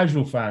and the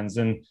casual fans.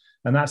 And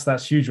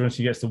that's huge. Once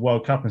you get to the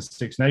World Cup and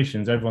Six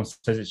Nations, everyone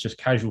says it's just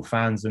casual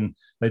fans and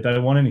they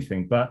don't want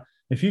anything. But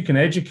if you can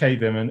educate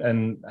them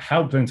and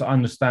help them to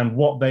understand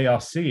what they are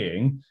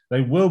seeing,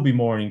 they will be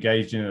more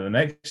engaged in it the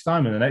next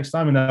time and the next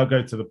time. And they'll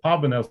go to the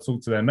pub and they'll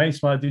talk to their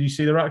mates. Like, did you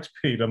see the ruck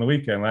speed on the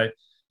weekend? Like,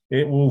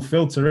 it will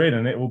filter in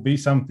and it will be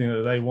something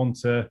that they want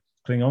to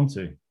cling on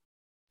to.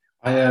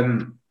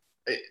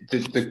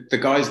 The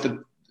guys that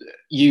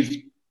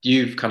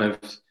you've kind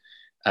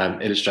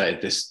of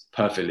illustrated this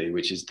perfectly,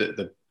 which is that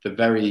the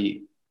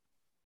very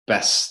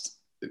best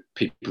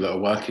people that are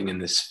working in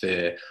this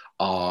sphere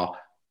are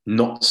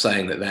not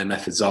saying that their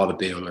methods are the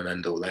be all and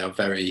end all. They are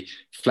very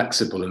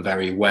flexible and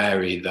very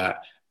wary that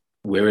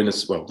we're in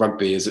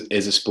rugby is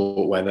a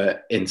sport where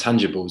the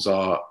intangibles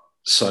are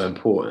so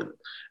important.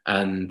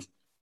 And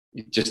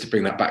just to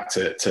bring that back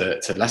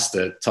to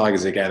Leicester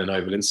Tigers again and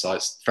Oval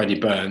Insights, Freddie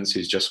Burns,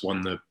 who's just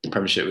won the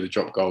Premiership with a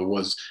drop goal,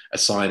 was a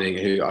signing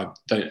who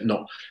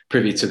not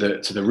privy to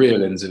the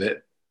real ends of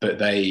it, but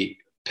they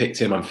picked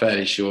him, I'm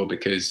fairly sure,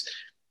 because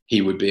he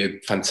would be a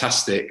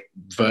fantastic,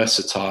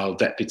 versatile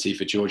deputy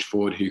for George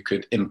Ford who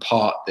could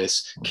impart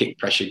this kick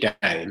pressure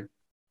game.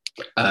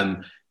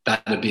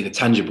 that'd be the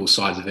tangible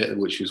side of it,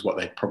 which was what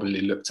they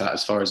probably looked at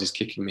as far as his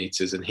kicking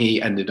meters. And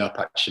he ended up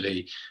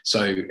actually,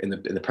 so in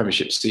the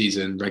Premiership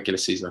season, regular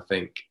season, I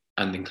think,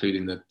 and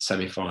including the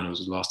semi-finals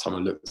was the last time I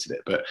looked at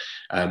it.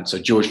 But so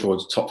George Ford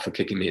was top for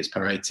kicking meters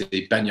per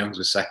 80. Ben Youngs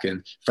was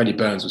second. Freddie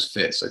Burns was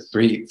fifth. So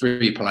three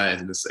players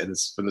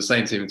from the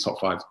same team in top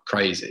five.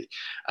 Crazy.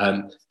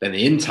 Then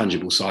the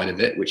intangible side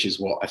of it, which is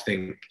what I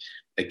think,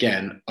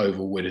 again,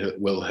 Oval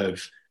will have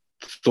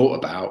thought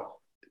about.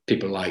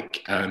 People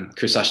like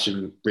Chris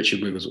Ashton,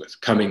 Richard Wigglesworth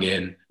coming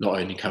in, not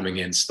only coming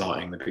in,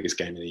 starting the biggest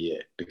game of the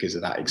year because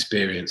of that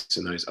experience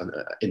and those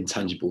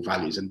intangible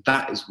values. And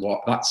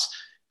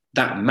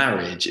that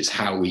marriage is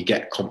how we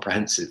get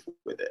comprehensive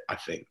with it, I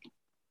think.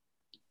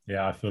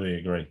 Yeah, I fully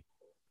agree.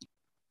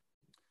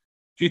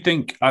 Do you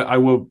think, I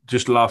will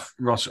just laugh,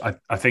 Ross,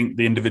 I think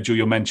the individual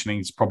you're mentioning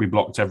has probably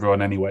blocked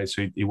everyone anyway,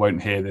 so he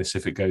won't hear this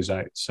if it goes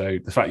out. So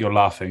the fact you're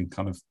laughing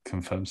kind of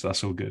confirms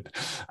that's all good.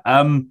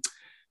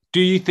 Do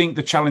you think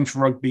the challenge for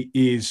rugby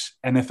is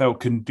NFL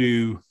can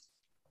do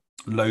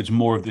loads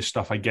more of this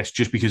stuff, I guess,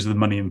 just because of the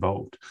money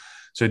involved?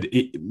 So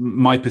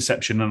my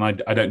perception, and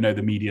I don't know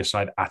the media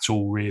side at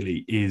all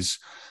really, is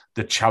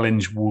the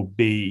challenge will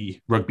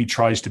be rugby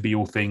tries to be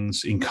all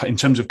things in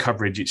terms of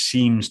coverage. It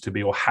seems to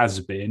be, or has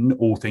been,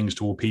 all things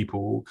to all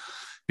people,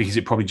 because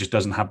it probably just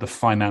doesn't have the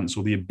finance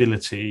or the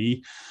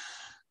ability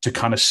to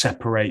kind of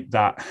separate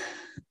that.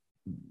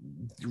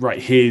 Right,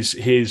 here's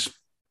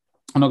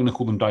I'm not going to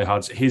call them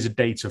diehards. Here's a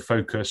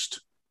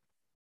data-focused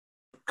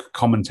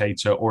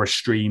commentator or a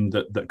stream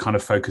that kind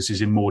of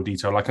focuses in more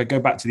detail. Like I go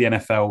back to the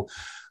NFL,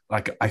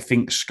 like I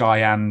think Sky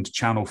and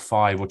Channel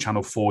 5 or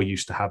Channel 4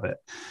 used to have it.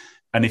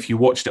 And if you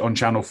watched it on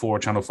Channel 4 or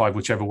Channel 5,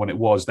 whichever one it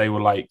was, they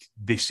were like,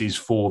 this is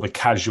for the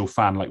casual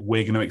fan. Like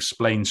we're going to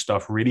explain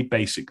stuff really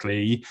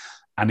basically.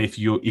 And if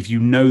you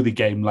know the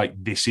game,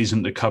 like this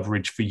isn't the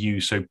coverage for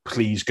you. So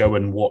please go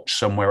and watch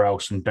somewhere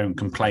else and don't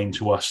complain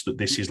to us that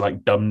this is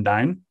like dumbed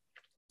down.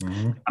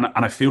 Mm-hmm.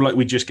 And I feel like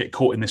we just get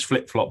caught in this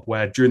flip-flop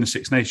where during the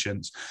Six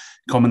Nations,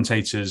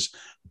 commentators,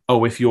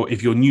 if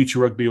you're new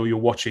to rugby or you're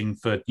watching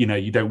for,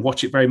 you don't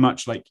watch it very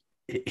much, like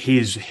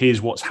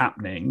here's what's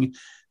happening,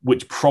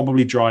 which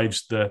probably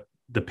drives the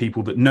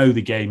people that know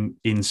the game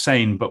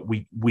insane, but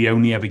we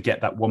only ever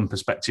get that one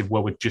perspective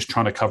where we're just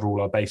trying to cover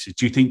all our bases.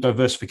 Do you think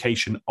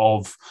diversification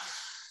of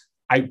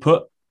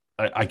output,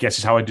 I guess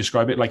is how I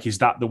describe it, like is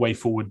that the way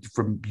forward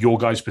from your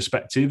guys'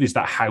 perspective? Is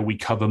that how we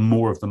cover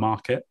more of the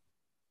market?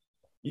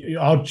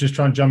 I'll just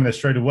try and jump in there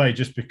straight away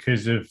just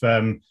because of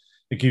to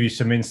give you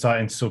some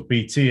insight into sort of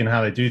BT and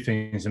how they do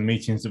things and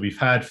meetings that we've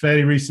had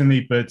fairly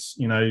recently. But,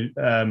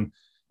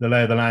 the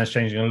lay of the land is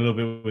changing a little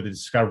bit with the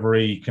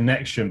Discovery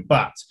connection.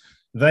 But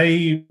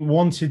they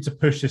wanted to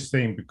push this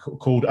thing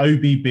called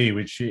OBB,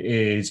 which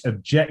is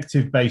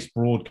objective-based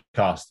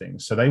broadcasting.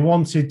 So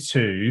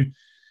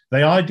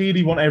they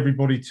ideally want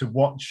everybody to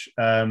watch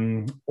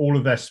all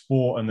of their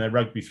sport and their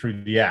rugby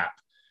through the app.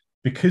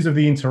 Because of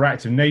the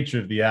interactive nature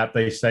of the app,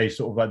 they say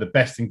sort of like the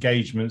best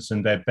engagements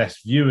and their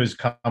best viewers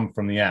come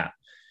from the app.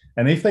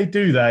 And if they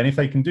do that, and if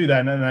they can do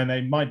that, then they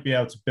might be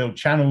able to build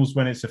channels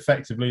when it's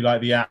effectively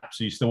like the app.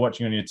 So you're still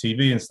watching on your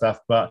TV and stuff,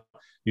 but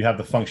you have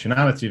the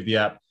functionality of the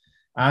app.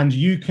 And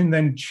you can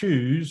then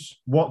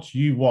choose what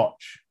you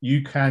watch.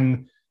 You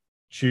can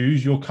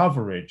choose your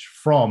coverage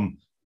from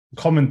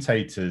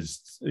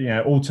commentators,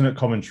 alternate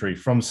commentary,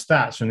 from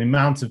stats, and the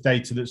amount of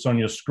data that's on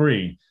your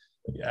screen.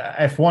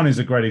 F1 is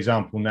a great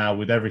example now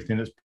with everything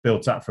that's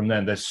built up from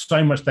them. There's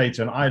so much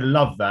data, and I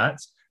love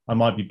that. I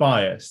might be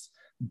biased,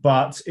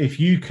 but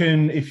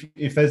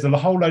if there's a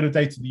whole load of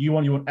data that you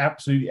want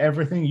absolutely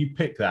everything, you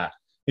pick that.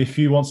 If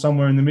you want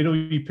somewhere in the middle,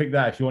 you pick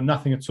that. If you want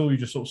nothing at all, you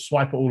just sort of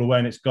swipe it all away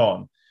and it's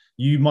gone.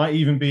 You might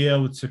even be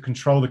able to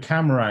control the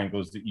camera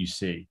angles that you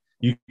see.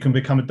 You can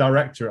become a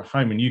director at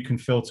home and you can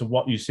filter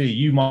what you see.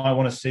 You might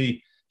want to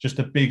see just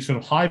a big sort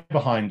of hide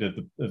behind of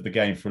the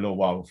game for a little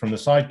while from the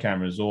side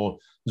cameras, or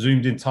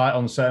zoomed in tight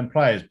on certain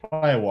players,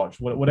 player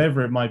watch,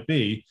 whatever it might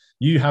be.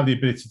 You have the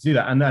ability to do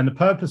that. And the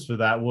purpose for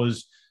that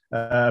was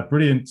a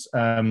brilliant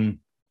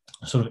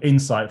sort of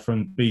insight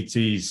from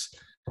BT's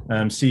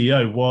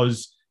CEO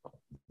was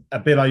a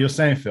bit like you're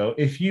saying, Phil.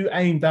 If you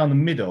aim down the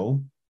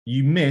middle,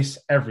 you miss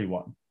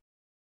everyone.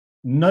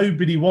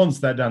 Nobody wants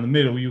that down the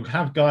middle. You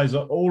have guys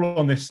all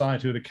on this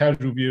side who are the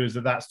casual viewers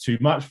that's too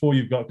much for.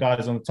 You've got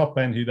guys on the top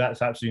end who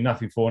that's absolutely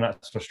nothing for, and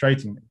that's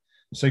frustrating me.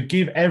 So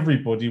give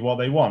everybody what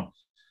they want.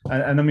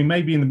 And I mean,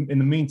 maybe in the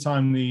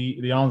meantime,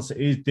 the answer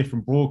is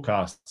different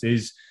broadcasts.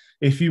 Is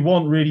if you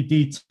want really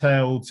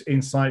detailed,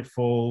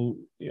 insightful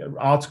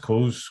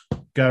articles,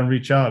 go and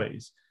read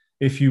Charlie's.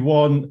 If you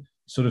want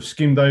sort of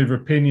skimmed over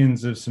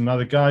opinions of some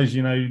other guys,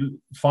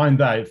 find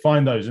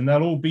those, and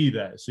they'll all be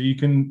there. So you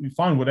can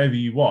find whatever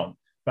you want,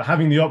 but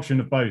having the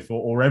option of both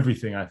or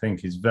everything, I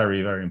think, is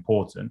very, very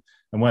important.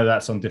 And whether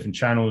that's on different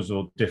channels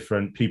or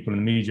different people in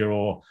the media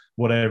or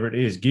whatever it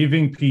is,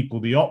 giving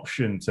people the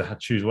option to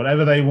choose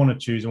whatever they want to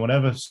choose and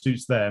whatever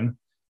suits them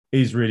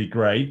is really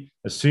great.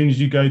 As soon as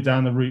you go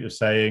down the route of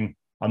saying,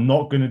 I'm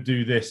not going to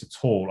do this at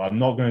all, I'm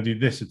not going to do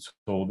this at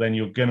all, then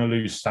you're going to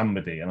lose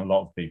somebody and a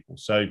lot of people.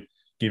 So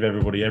give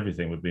everybody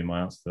everything would be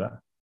my answer to that.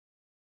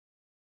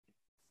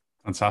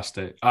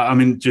 Fantastic. I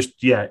mean, just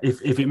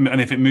if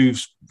it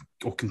moves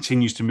or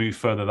continues to move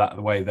further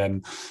that way,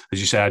 then as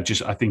you say,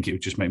 I think it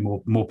would just make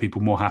more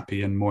people more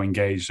happy and more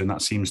engaged, and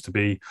that seems to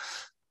be.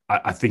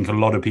 I think a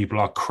lot of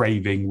people are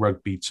craving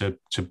rugby to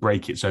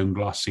break its own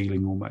glass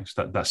ceiling almost.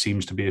 That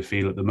seems to be a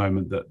feel at the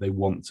moment that they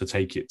want to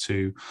take it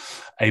to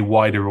a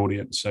wider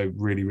audience. So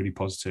really, really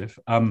positive.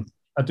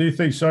 I do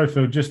think, sorry,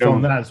 Phil, just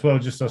on that as well,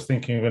 just I was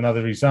thinking of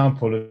another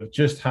example of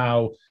just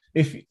how,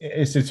 if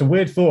it's a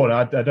weird thought,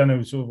 I don't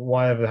know sort of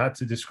why I ever had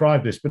to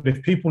describe this, but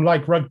if people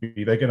like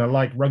rugby, they're going to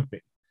like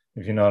rugby,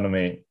 if you know what I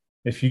mean.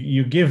 If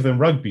you give them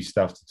rugby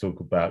stuff to talk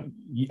about,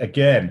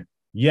 again,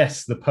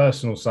 yes, the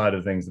personal side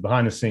of things, the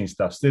behind the scenes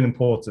stuff, still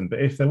important.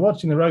 But if they're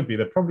watching the rugby,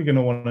 they're probably going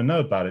to want to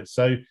know about it.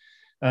 So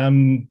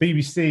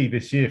BBC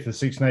this year for the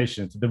Six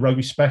Nations did the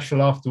rugby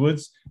special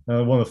afterwards.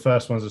 One of the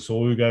first ones I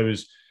saw, Ugo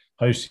was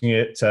hosting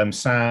it.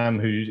 Sam,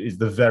 who is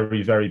the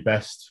very, very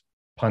best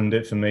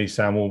pundit for me,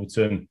 Sam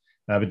Warburton.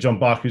 But John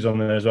Barkley's on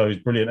there as well, who's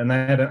brilliant. And they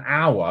had an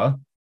hour,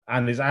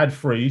 and it's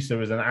ad-free, so it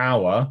was an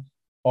hour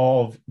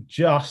of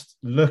just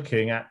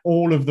looking at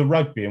all of the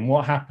rugby and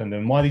what happened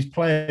and why these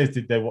players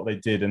did what they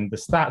did and the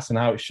stats and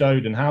how it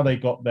showed and how they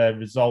got their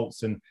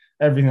results and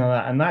everything like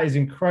that. And that is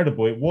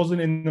incredible. It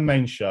wasn't in the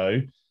main show.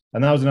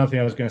 And that was another thing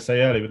I was going to say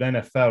earlier with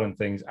NFL and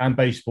things and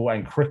baseball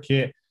and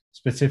cricket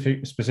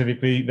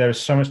specifically. There is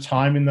so much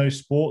time in those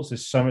sports.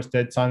 There's so much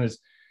dead time. There's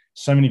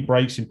so many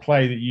breaks in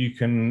play that you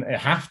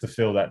have to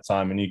fill that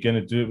time, and you're going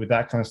to do it with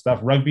that kind of stuff.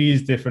 Rugby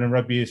is different and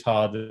rugby is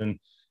hard.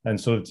 And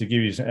sort of to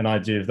give you an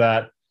idea of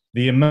that,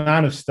 the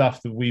amount of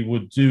stuff that we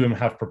would do and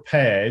have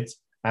prepared,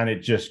 and it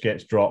just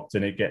gets dropped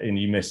and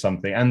you miss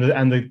something. And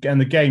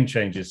the game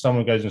changes.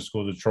 Someone goes and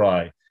scores a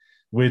try.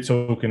 We're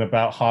talking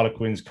about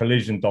Harlequins'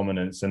 collision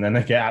dominance, and then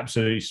they get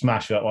absolutely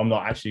smashed up. Well, I'm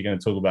not actually going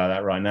to talk about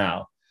that right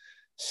now.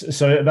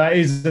 So that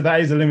is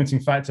a limiting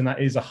factor, and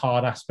that is a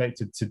hard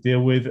aspect to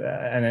deal with.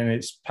 And then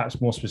it's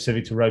perhaps more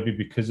specific to rugby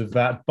because of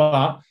that.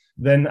 But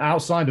then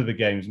outside of the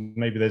games,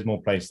 maybe there's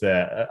more place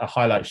there. A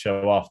highlight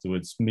show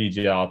afterwards,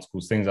 media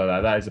articles, things like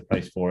that. That is a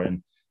place for it,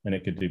 and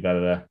it could do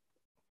better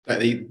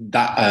there.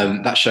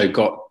 That show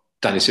got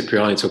Danny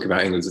Cipriani talking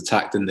about England's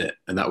attack, didn't it?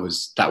 And that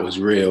was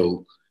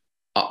real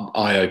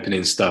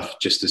eye-opening stuff,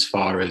 just as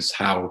far as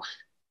how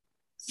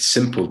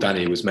simple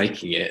Danny was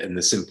making it and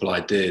the simple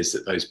ideas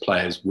that those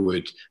players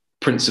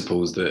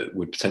principles that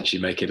would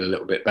potentially make it a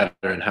little bit better,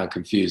 and how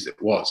confused it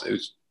was. It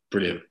was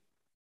brilliant.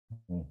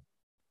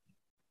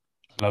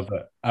 Love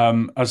that.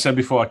 As I said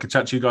before, I could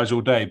chat to you guys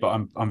all day, but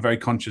I'm very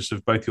conscious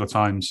of both your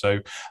times. So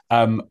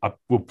I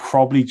will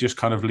probably just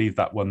kind of leave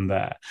that one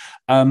there.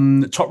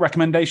 Top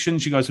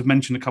recommendations, you guys have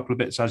mentioned a couple of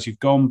bits as you've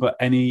gone, but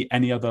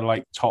any other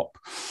like top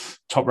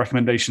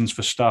recommendations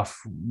for stuff,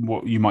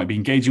 what you might be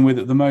engaging with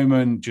at the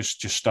moment,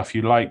 just stuff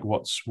you like,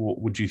 what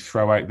would you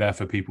throw out there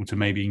for people to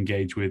maybe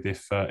engage with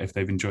if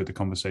they've enjoyed the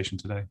conversation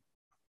today?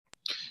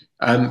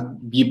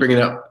 You bringing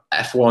up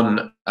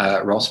F1,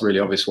 Ross, really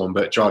obvious one,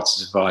 but Drive to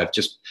Survive,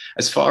 just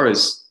as far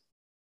as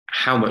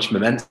how much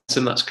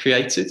momentum that's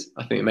created,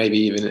 I think maybe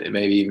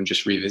even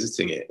just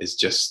revisiting it is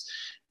just,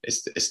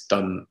 it's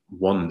done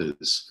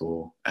wonders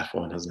for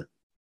F1, hasn't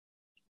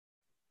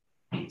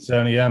it?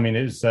 Certainly, yeah. I mean,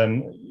 it's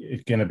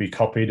going to be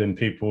copied, and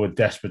people are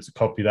desperate to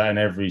copy that in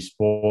every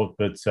sport,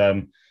 but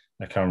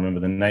I can't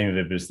remember the name of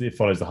it, but it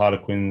follows the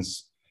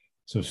Harlequins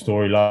sort of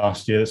story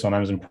last year that's on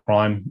Amazon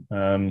Prime.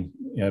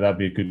 That'd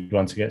be a good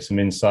one to get some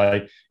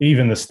insight.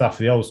 Even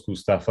the old school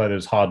stuff, like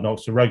those Hard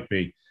Knocks to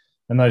Rugby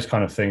and those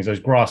kind of things, those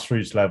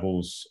grassroots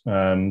levels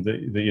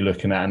that you're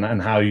looking at,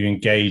 and how you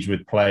engage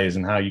with players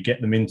and how you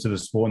get them into the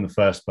sport in the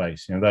first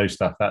place.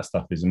 That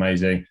stuff is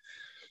amazing.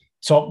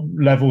 Top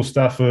level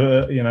stuff,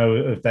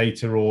 of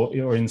data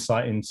or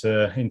insight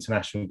into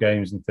international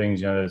games and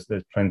things. There's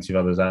plenty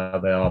of others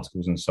out there,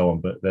 articles and so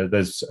on. But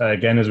there's,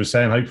 again, as we're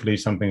saying, hopefully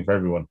something for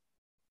everyone.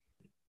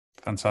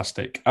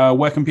 Fantastic.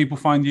 Where can people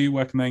find you?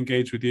 Where can they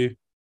engage with you?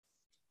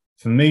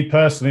 For me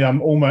personally, I'm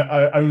almost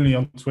only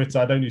on Twitter.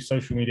 I don't do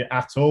social media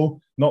at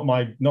all. Not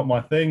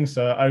my thing.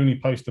 So I only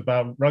post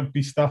about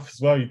rugby stuff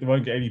as well. You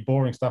won't get any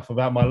boring stuff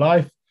about my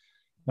life.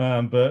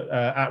 But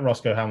at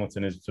Roscoe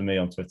Hamilton is for me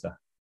on Twitter.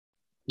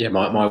 Yeah,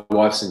 my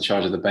wife's in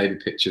charge of the baby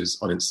pictures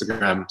on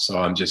Instagram, so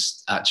I'm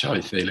just at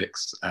Charlie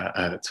Felix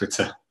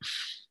Twitter.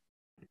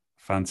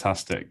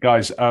 Fantastic.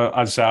 Guys, as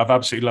I say, I've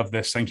absolutely loved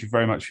this. Thank you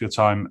very much for your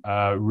time.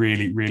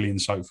 Really, really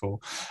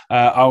insightful.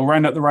 I'll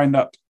round up the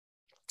roundup.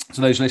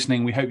 To those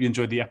listening, we hope you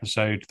enjoyed the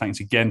episode. Thanks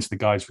again to the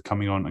guys for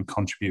coming on and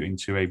contributing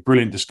to a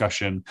brilliant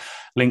discussion.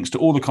 Links to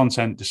all the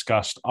content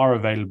discussed are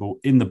available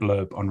in the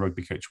blurb on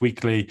Rugby Coach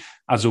Weekly.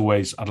 As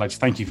always, I'd like to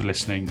thank you for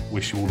listening.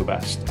 Wish you all the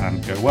best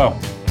and go well.